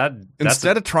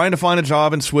instead of trying to find a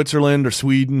job in Switzerland or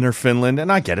Sweden or Finland, and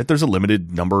I get it, there's a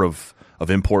limited number of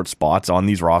import spots on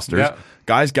these rosters. Yeah.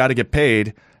 Guys got to get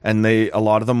paid, and a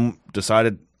lot of them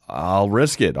decided, I'll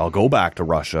risk it. I'll go back to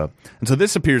Russia. And so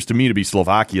this appears to me to be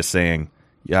Slovakia saying,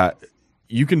 yeah,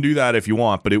 you can do that if you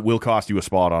want, but it will cost you a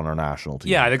spot on our national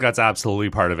team. Yeah, I think that's absolutely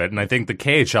part of it. And I think the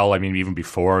KHL, I mean, even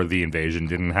before the invasion,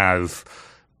 didn't have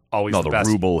always the best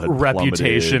ruble had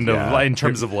reputation in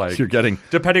terms of like, you're getting,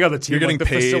 depending on the team, you're getting like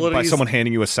the paid facilities, by someone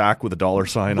handing you a sack with a dollar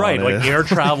sign on it. Right, like air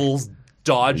travel's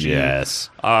dodgy. Yes.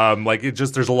 Like it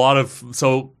just, there's a lot of,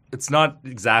 so it's not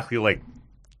exactly like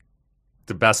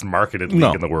the best marketed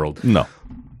league in the world. No.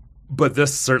 But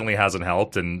this certainly hasn't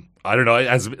helped. And I don't know,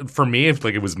 as for me, if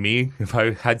like it was me, if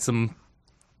I had some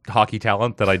hockey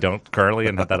talent that I don't currently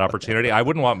and had that opportunity, I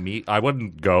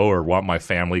wouldn't go or want my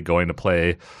family going to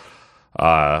play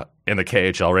in the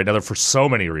KHL right now for so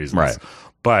many reasons. Right.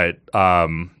 But I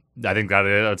think that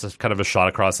it's kind of a shot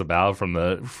across the bow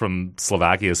from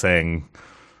Slovakia saying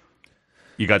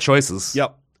you got choices.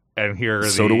 Yep. And here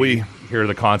are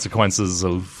the consequences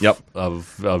of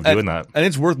doing that. And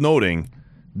it's worth noting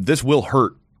this will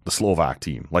hurt the Slovak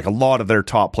team. Like a lot of their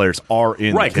top players are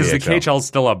in right, because the KHL is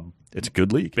still it's a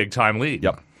good league. Big time league.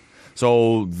 Yep.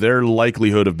 So their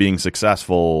likelihood of being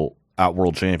successful at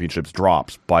World Championships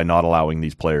drops by not allowing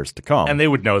these players to come. And they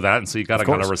would know that, and so you got to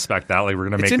kind of respect that. Like, we're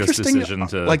going to make this decision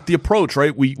to... Like, the approach,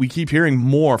 right? We keep hearing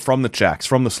more from the Czechs,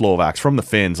 from the Slovaks, from the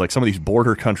Finns, like some of these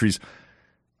border countries.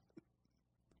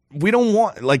 We don't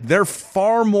want... Like, they're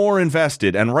far more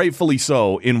invested, and rightfully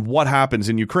so, in what happens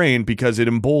in Ukraine because it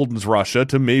emboldens Russia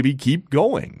to maybe keep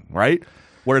going, right?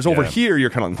 Whereas over here, you're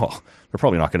kind of like, well... They're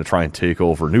probably not going to try and take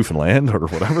over Newfoundland or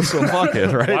whatever, so fuck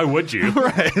it, right? Why would you?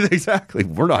 Right, exactly.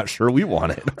 We're not sure we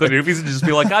want it. The Newfies would just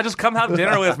be like, just come have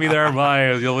dinner with me there,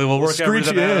 bye. We'll work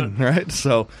everything out. Right?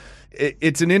 So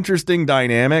it's an interesting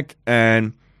dynamic,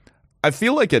 and I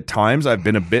feel like at times I've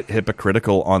been a bit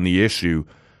hypocritical on the issue.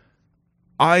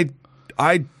 I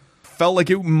felt like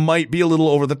it might be a little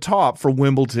over the top for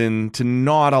Wimbledon to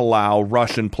not allow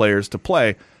Russian players to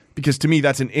play. because to me,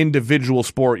 that's an individual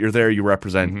sport. You're there, you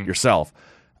represent yourself.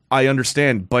 I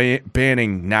understand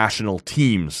banning national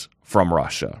teams from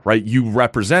Russia, right? You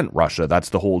represent Russia. That's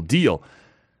the whole deal.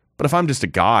 But if I'm just a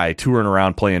guy touring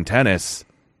around playing tennis,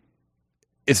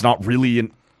 it's not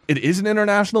really it is an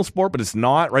international sport, but it's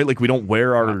not, right? Like, we don't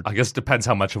wear our... I guess it depends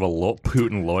how much of a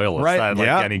Putin loyalist. Right, that, like,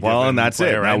 yeah. Any well, and that's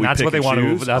player, it. Now and that's what they want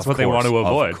to. That's what they want to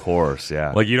avoid. Of course,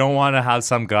 yeah. Like, you don't want to have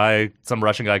some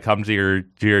Russian guy come to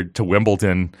to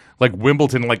Wimbledon, like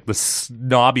the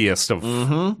snobbiest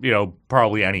of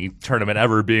probably any tournament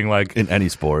ever, being like in any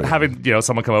sport, having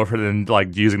someone come over and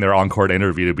like using their on-court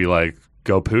interview to be like,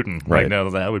 "Go Putin!" Right? Like,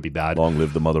 no, that would be bad. Long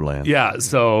live the motherland. Yeah.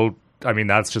 So. I mean,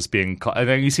 that's just being. I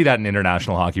mean, you see that in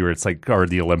international hockey, where it's like, or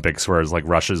the Olympics, where it's like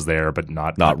Russia's there, but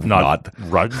not but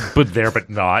there, but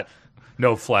not.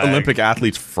 No flag. Olympic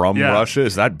athletes from Russia,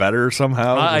 is that better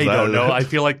somehow? I don't know. I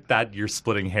feel like that you're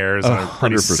splitting hairs in a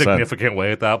pretty 100%. significant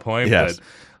way at that point. Yes. But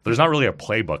there's not really a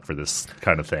playbook for this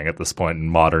kind of thing at this point in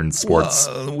modern sports.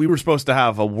 We were supposed to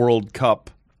have a World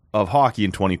Cup of hockey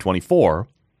in 2024.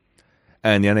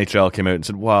 And the NHL came out and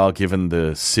said, well, given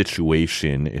the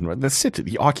situation,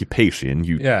 the occupation,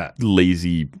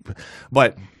 lazy.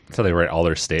 But so they write all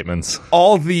their statements.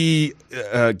 All the,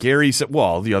 Gary said,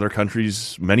 well, the other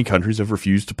countries, many countries have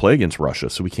refused to play against Russia,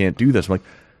 so we can't do this. I'm like,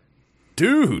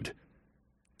 dude,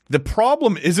 the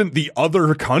problem isn't the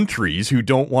other countries who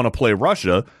don't want to play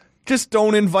Russia. Just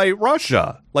don't invite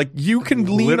Russia. Like, you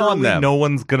can lean on them. No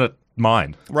one's going to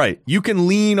mind. Right. You can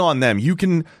lean on them.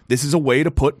 This is a way to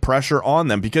put pressure on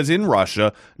them, because in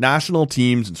Russia, national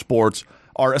teams and sports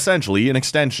are essentially an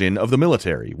extension of the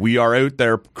military. We are out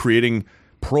there creating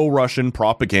pro-Russian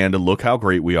propaganda. Look how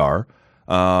great we are.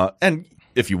 And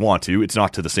if you want to, it's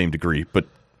not to the same degree, but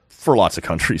for lots of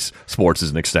countries, sports is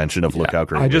an extension of look how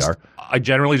great we are. I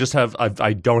generally just have,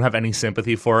 I don't have any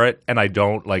sympathy for it, and I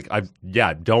don't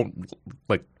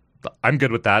I'm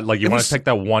good with that. Like, you want to pick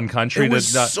that one country. It was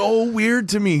so weird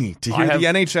to me to hear the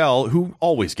NHL, who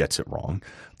always gets it wrong,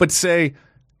 but say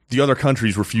the other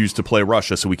countries refuse to play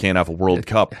Russia, so we can't have a World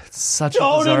Cup. It's such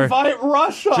Don't a bizarre, invite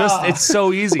Russia. It's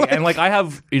so easy. And like, I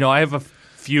have a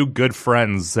few good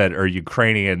friends that are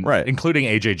Ukrainian, right, including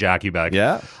AJ Jakubek.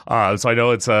 Yeah. So I know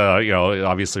it's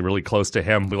obviously really close to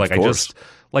him. But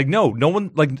like, no one,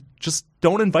 like, just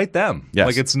don't invite them. Yes.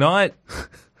 Like, it's not.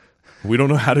 We don't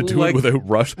know how to do it without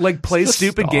Russia. Like, play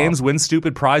stupid games, win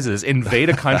stupid prizes,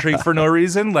 invade a country for no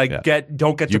reason. Like, don't get to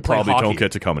play hockey. You probably don't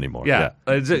get to come anymore. Yeah.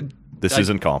 This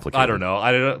isn't complicated. I don't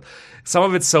know. Some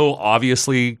of it's so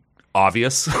obviously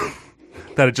obvious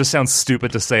that it just sounds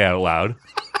stupid to say out loud.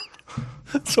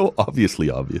 So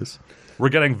obviously obvious. We're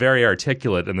getting very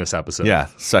articulate in this episode. Yeah,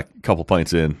 couple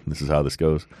pints in. This is how this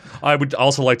goes. I would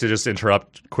also like to just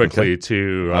interrupt quickly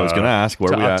to. I was going to ask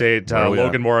where we update. Where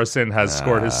Logan Morrison has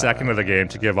scored his second of the game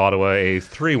to give Ottawa a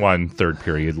 3-1 third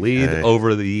period lead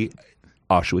over the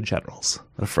Oshawa Generals.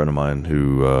 A friend of mine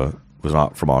who was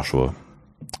not from Oshawa,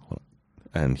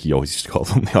 and he always used to call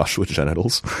them the Oshawa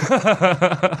Genitals.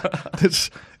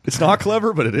 It's not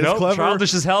clever, but it is clever.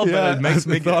 Childish as hell, but it makes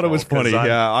me thought it was funny.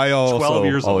 Yeah, I also 12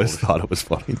 years always old. thought it was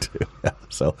funny too. Yeah,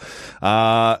 so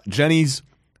Jenny's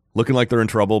looking like they're in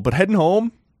trouble, but heading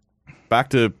home back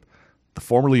to the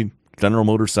formerly General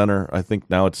Motors Center. I think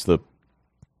now it's the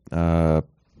I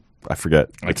forget.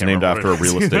 It's named after a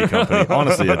real estate company.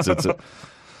 Honestly, it's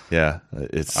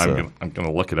I'm going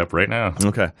to look it up right now.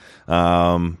 Okay.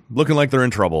 Looking like they're in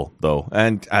trouble, though,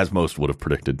 and as most would have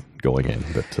predicted going in.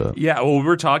 But we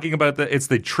were talking about it's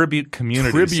the Tribute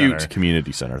Community Center.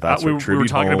 Community Center. That's we what were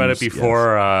talking about it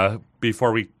before.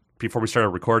 before we started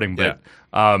recording. But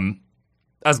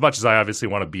as much as I obviously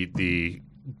want to beat the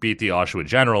Oshawa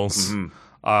Generals,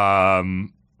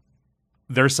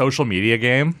 their social media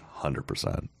game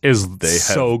 100% is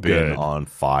so good. Been on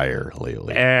fire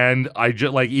lately. And I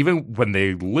just like, even when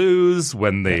they lose,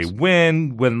 when they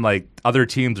win, when like other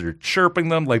teams are chirping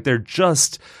them, like they're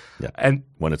just and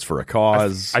when it's for a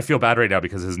cause. I feel bad right now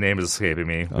because his name is escaping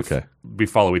me. Okay. We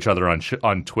follow each other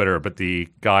on Twitter, but the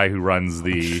guy who runs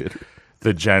the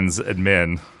Gens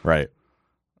admin, right.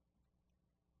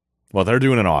 Well, they're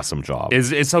doing an awesome job.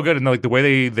 It's so good, and like the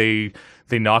way they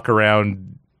knock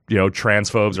around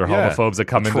transphobes or homophobes that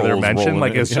come into their mention,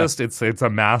 like it's just it's a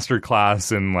master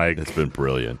class, and like it's been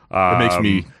brilliant.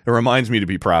 It reminds me to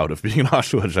be proud of being an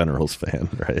Oshawa Generals fan,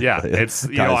 right? Yeah, it's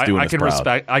I can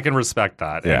respect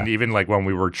that, and even like when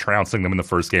we were trouncing them in the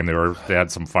first game, they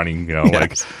had some funny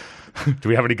like Do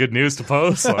we have any good news to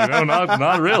post? Like, no,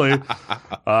 not really.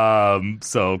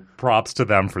 So props to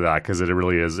them for that, because it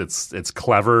really is. It's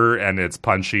clever and it's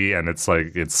punchy and it's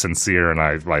like it's sincere, and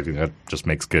I think that just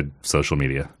makes good social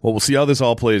media. Well, we'll see how this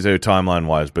all plays out timeline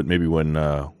wise, but maybe when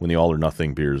the All or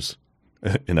Nothing beers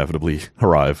inevitably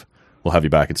arrive, we'll have you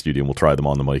back in studio and we'll try them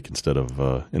on the mic instead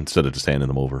of just handing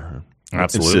them over.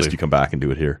 Absolutely. Insist you come back and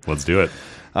do it here. Let's do it.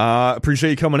 Appreciate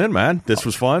you coming in, man. This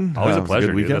was fun. Always a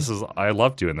pleasure. Weekend. I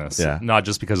love doing this. Yeah. Not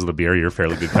just because of the beer. You're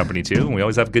fairly good company too, and we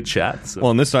always have good chats. So.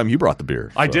 Well, and this time you brought the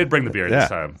beer. I did bring the beer this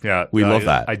time. Yeah, we love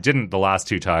that. I didn't the last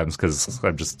 2 times because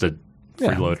I'm just a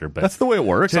freeloader. But that's the way it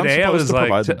works. Today I was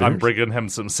like, I'm bringing him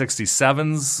some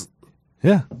 67s.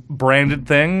 Yeah, branded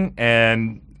thing,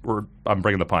 and I'm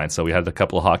bringing the pints. So we had a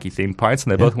couple of hockey-themed pints,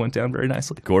 and they both went down very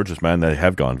nicely. Gorgeous, man. They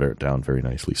have gone down very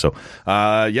nicely. So,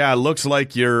 it looks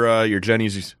like your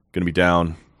Jenny's going to be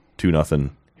down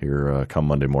 2-0 here come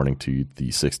Monday morning to the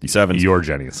 67s. Your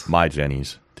Jenny's. My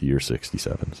Jenny's to your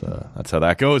 67s. That's how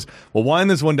that goes. We'll wind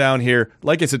this one down here.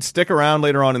 Like I said, stick around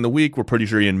later on in the week. We're pretty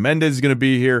sure Ian Mendez is going to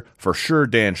be here. For sure,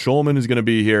 Dan Schulman is going to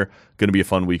be here. Going to be a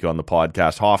fun week on the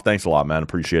podcast. Hoff, thanks a lot, man.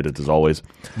 Appreciate it as always.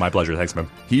 My pleasure. Thanks, man.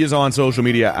 He is on social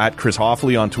media at Chris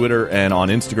Hoffley on Twitter and on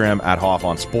Instagram at Hoff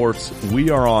on Sports. We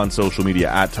are on social media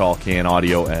at Tall Can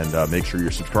Audio, and make sure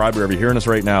you're subscribed wherever you're hearing us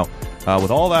right now.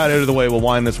 With all that out of the way, we'll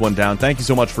wind this one down. Thank you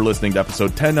so much for listening to episode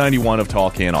 1091 of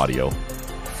Tall Can Audio.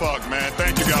 Fuck, man.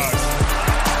 Thank you, guys.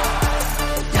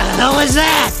 The hell is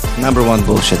that? Number one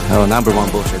bullshit. Oh, number one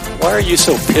bullshit. Why are you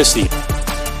so pissy?